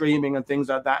videos and streaming and things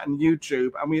like that, and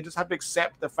YouTube. And we just have to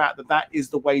accept the fact that that is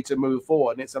the way to move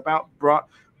forward. And it's about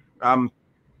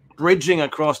bridging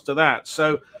across to that.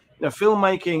 So, you know,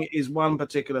 filmmaking is one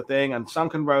particular thing, and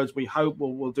Sunken Roads, we hope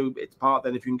will do its part.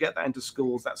 Then, if you can get that into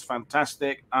schools, that's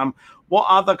fantastic. What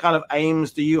other kind of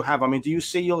aims do you have? I mean, do you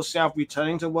see yourself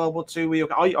returning to World War II?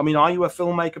 Are you a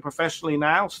filmmaker professionally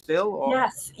now still? Or?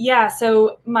 Yes, yeah.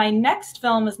 So my next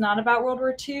film is not about World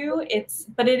War II.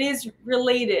 But it is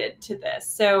related to this.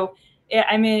 So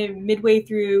I'm midway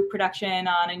through production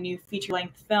on a new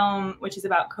feature-length film, which is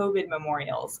about COVID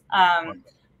memorials.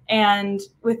 And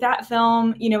with that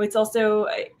film, you know, it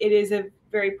is a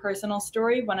very personal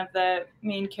story. One of the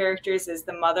main characters is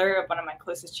the mother of one of my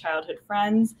closest childhood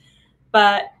friends.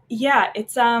 But yeah,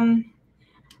 it's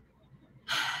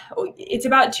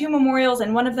about 2 memorials,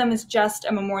 and one of them is just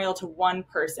a memorial to one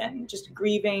person, just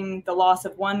grieving the loss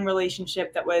of one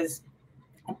relationship that was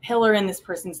a pillar in this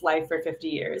person's life for 50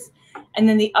 years. And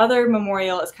then the other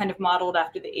memorial is kind of modeled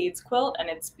after the AIDS quilt, and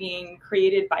it's being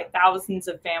created by thousands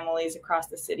of families across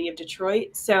the city of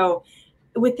Detroit. So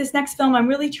with this next film, I'm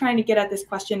really trying to get at this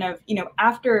question of,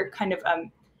 after kind of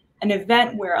an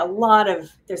event where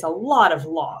there's a lot of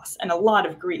loss and a lot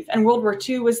of grief, and World War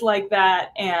II was like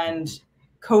that, and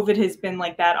COVID has been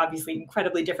like that, obviously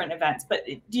incredibly different events, but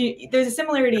there's a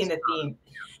similarity in the theme.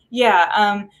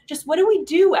 Yeah. Just what do we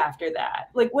do after that?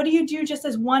 Like, what do you do just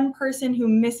as one person who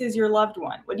misses your loved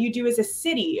one? What do you do as a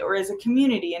city or as a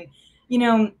community? And,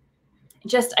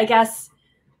 just, I guess,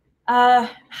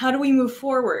 how do we move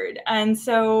forward? And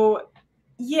so,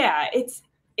 yeah, it's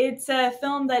a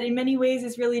film that in many ways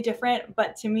is really different,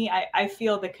 but to me, I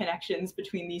feel the connections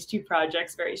between these two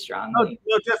projects very strongly.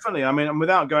 Oh, definitely. I mean, and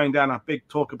without going down a big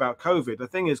talk about COVID, the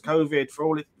thing is, COVID, for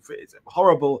all it's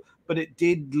horrible, but it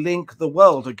did link the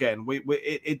world again.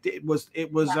 It was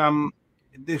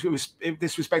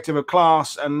disrespective of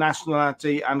class and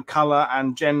nationality and color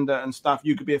and gender and stuff.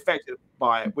 You could be affected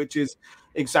by it, which is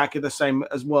exactly the same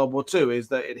as World War II, is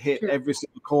that it hit every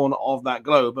single corner of that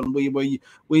globe, and we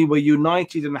were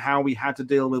united in how we had to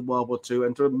deal with World War II,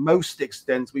 and to most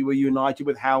extent we were united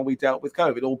with how we dealt with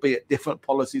COVID, albeit different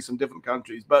policies from different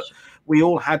countries, but we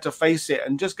all had to face it.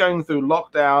 And just going through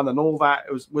lockdown and all that,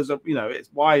 it's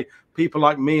why people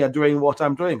like me are doing what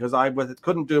I'm doing, because I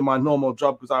couldn't do my normal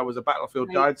job because I was a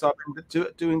battlefield guide, so I've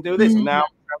been do this. And now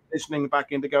I'm transitioning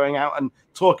back into going out and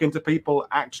talking to people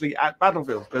actually at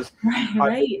battlefields, because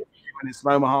it's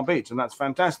Omaha Beach, and that's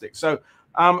fantastic. So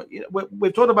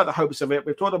we've talked about the hopes of it,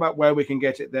 we've talked about where we can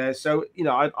get it there. So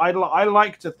I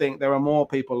like to think there are more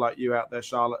people like you out there,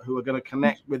 Charlotte, who are going to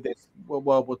connect with this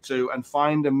World War II and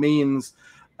find a means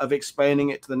of explaining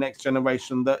it to the next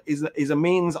generation that is a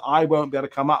means I won't be able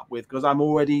to come up with, because I'm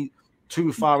already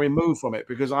too far removed from it,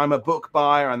 because I'm a book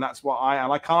buyer, and that's what I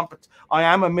am. I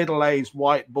am a middle-aged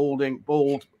white bald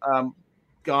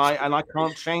guy, and I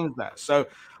can't change that. So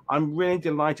I'm really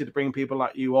delighted to bring people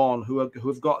like you on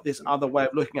who've got this other way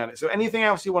of looking at it. So anything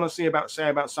else you want to say about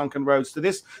Sunken Roads to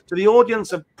the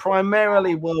audience of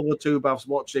primarily World War II buffs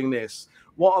watching this?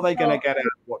 What are they going to get out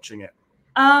of watching it?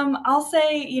 I'll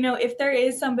say, if there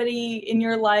is somebody in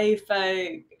your life,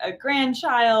 a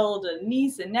grandchild, a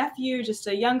niece, a nephew, just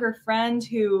a younger friend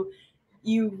who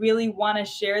you really want to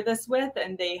share this with,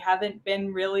 and they haven't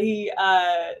been really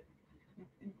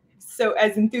so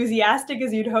as enthusiastic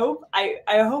as you'd hope, I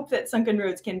hope that Sunken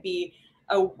Roads can be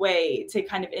a way to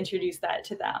kind of introduce that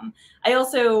to them. I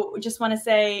also just want to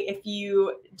say, if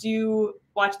you do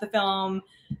watch the film,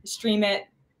 stream it,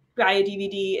 buy a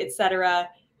DVD, etc.,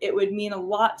 it would mean a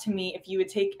lot to me if you would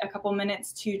take a couple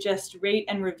minutes to just rate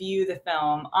and review the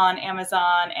film on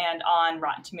Amazon and on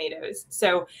Rotten Tomatoes.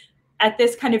 So at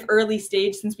this kind of early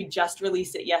stage, since we just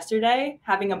released it yesterday,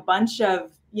 having a bunch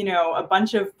of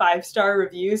 5-star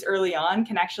reviews early on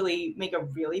can actually make a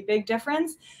really big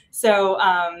difference. So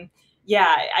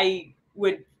I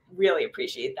would really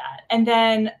appreciate that. And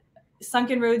then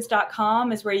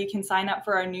sunkenroads.com is where you can sign up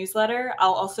for our newsletter.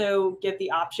 I'll also give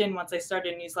the option, once I start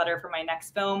a newsletter for my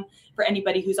next film, for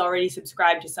anybody who's already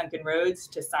subscribed to Sunken Roads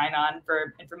to sign on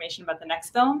for information about the next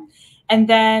film. And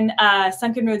then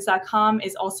sunkenroads.com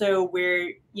is also where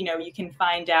you can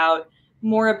find out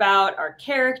more about our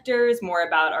characters, more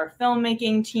about our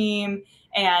filmmaking team,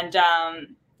 and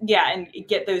and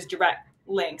get those direct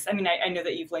links. I mean, I know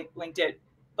that you've linked it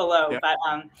below, but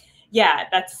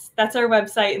that's our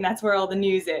website, and that's where all the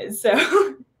news is. So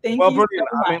thank you. Brilliant.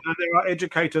 So much. I mean, there are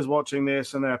educators watching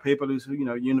this, and there are people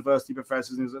who, university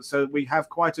professors. So we have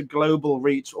quite a global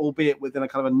reach, albeit within a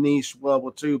kind of a niche World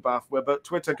War II buff, but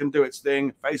Twitter can do its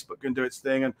thing, Facebook can do its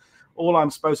thing, and all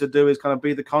I'm supposed to do is kind of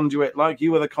be the conduit, like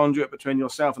you were the conduit between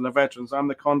yourself and the veterans. I'm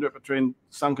the conduit between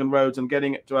Sunken Roads and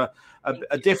getting it to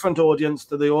a different audience,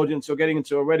 to the audience you're getting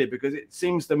into already, because it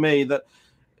seems to me that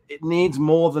it needs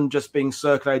more than just being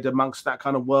circulated amongst that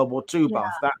kind of World War II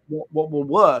buff. That what will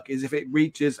work is if it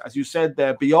reaches, as you said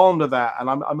there, beyond that. And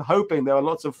I'm hoping there are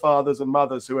lots of fathers and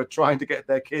mothers who are trying to get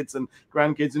their kids and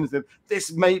grandkids into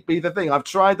this. May be the thing. I've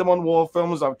tried them on war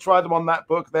films. I've tried them on that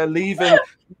book. They're leaving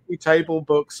table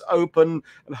books open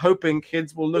and hoping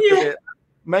kids will look at it.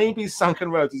 Maybe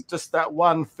Sunken Roads is just that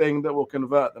one thing that will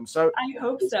convert them. So I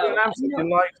hope it's so. been absolutely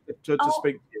delighted to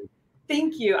speak to you.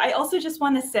 Thank you. I also just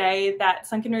want to say that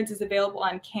Sunken Roads is available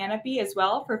on Canopy as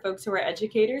well for folks who are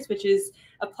educators, which is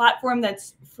a platform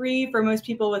that's free for most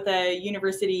people with a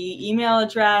university email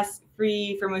address,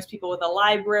 free for most people with a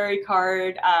library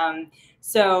card.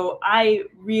 So I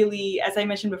really, as I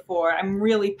mentioned before, I'm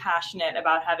really passionate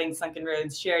about having Sunken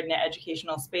Roads shared in an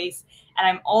educational space, and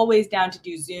I'm always down to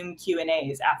do Zoom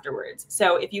Q&As afterwards.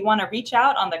 So if you want to reach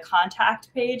out on the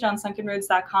contact page on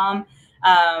sunkenroads.com,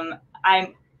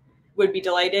 I would be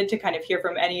delighted to kind of hear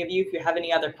from any of you if you have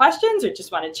any other questions or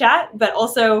just want to chat. But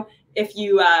also, if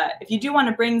you do want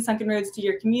to bring Sunken Roads to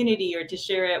your community or to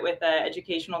share it with an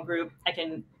educational group, I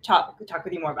can talk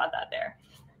with you more about that there.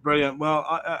 Brilliant. Well,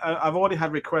 I've already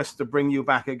had requests to bring you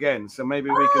back again, so maybe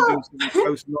we can do something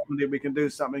post Normandy. We can do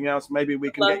something else. Maybe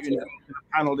we can get you in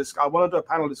a panel discussion. I want to do a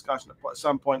panel discussion at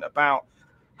some point about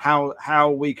how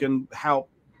we can help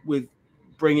with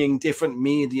bringing different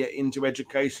media into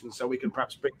education. So we can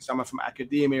perhaps bring someone from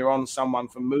academia on, someone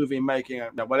from movie making,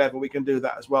 whatever. We can do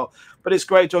that as well. But it's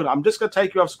great, Jordan. I'm just going to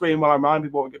take you off screen while I remind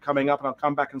people what we're coming up, and I'll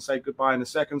come back and say goodbye in a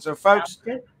second. So, folks.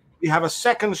 We have a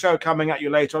second show coming at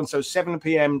you later on. So 7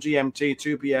 p.m. GMT,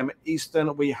 2 p.m.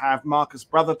 Eastern. We have Marcus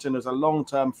Brotherton, who's a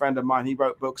long-term friend of mine. He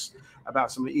wrote books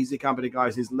about some of the Easy Company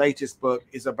guys. His latest book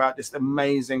is about this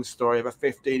amazing story of a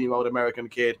 15-year-old American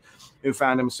kid who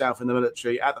found himself in the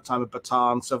military at the time of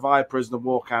Bataan, survived prison of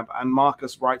war camp. And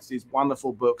Marcus writes these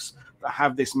wonderful books that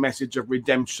have this message of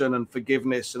redemption and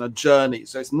forgiveness and a journey.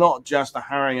 So it's not just a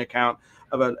harrowing account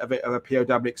of a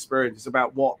POW experience. It's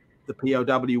about what the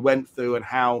POW went through and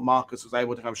how Marcus was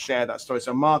able to kind of share that story.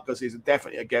 So Marcus is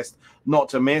definitely a guest not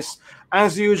to miss.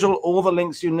 As usual, all the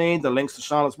links you need, the links to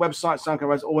Charlotte's website, Sunken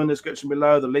Roads, all in the description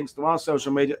below, the links to our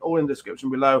social media, all in the description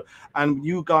below. And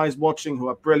you guys watching who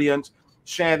are brilliant,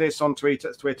 share this on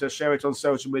Twitter, share it on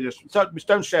social media.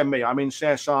 Don't share me. I mean,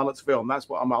 share Charlotte's film. That's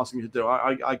what I'm asking you to do.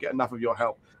 I get enough of your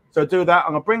help. So do that.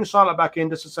 I'm going to bring Charlotte back in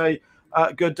just to say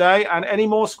good day. And any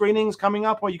more screenings coming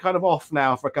up, or are you kind of off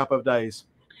now for a couple of days?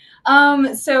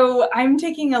 So I'm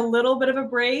taking a little bit of a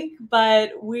break,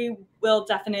 but we will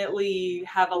definitely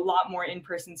have a lot more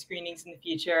in-person screenings in the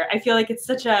future. I feel like it's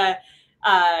such a,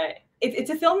 it's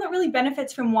a film that really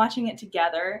benefits from watching it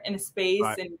together in a space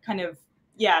and kind of,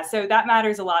 so that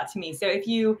matters a lot to me. So if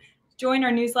you join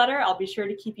our newsletter, I'll be sure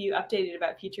to keep you updated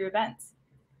about future events.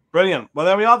 Brilliant. Well,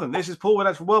 there we are then. This is Paul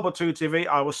Woodadge from World War II TV.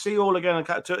 I will see you all again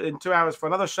in 2 hours for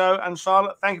another show. And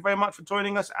Charlotte, thank you very much for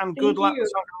joining us, and good luck with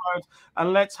Sunken Roads.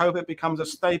 And let's hope it becomes a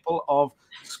staple of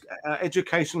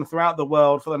education throughout the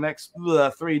world for the next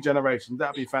 3 generations.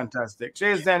 That'd be fantastic.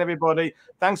 Cheers then, everybody.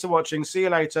 Thanks for watching. See you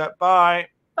later. Bye.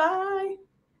 Bye.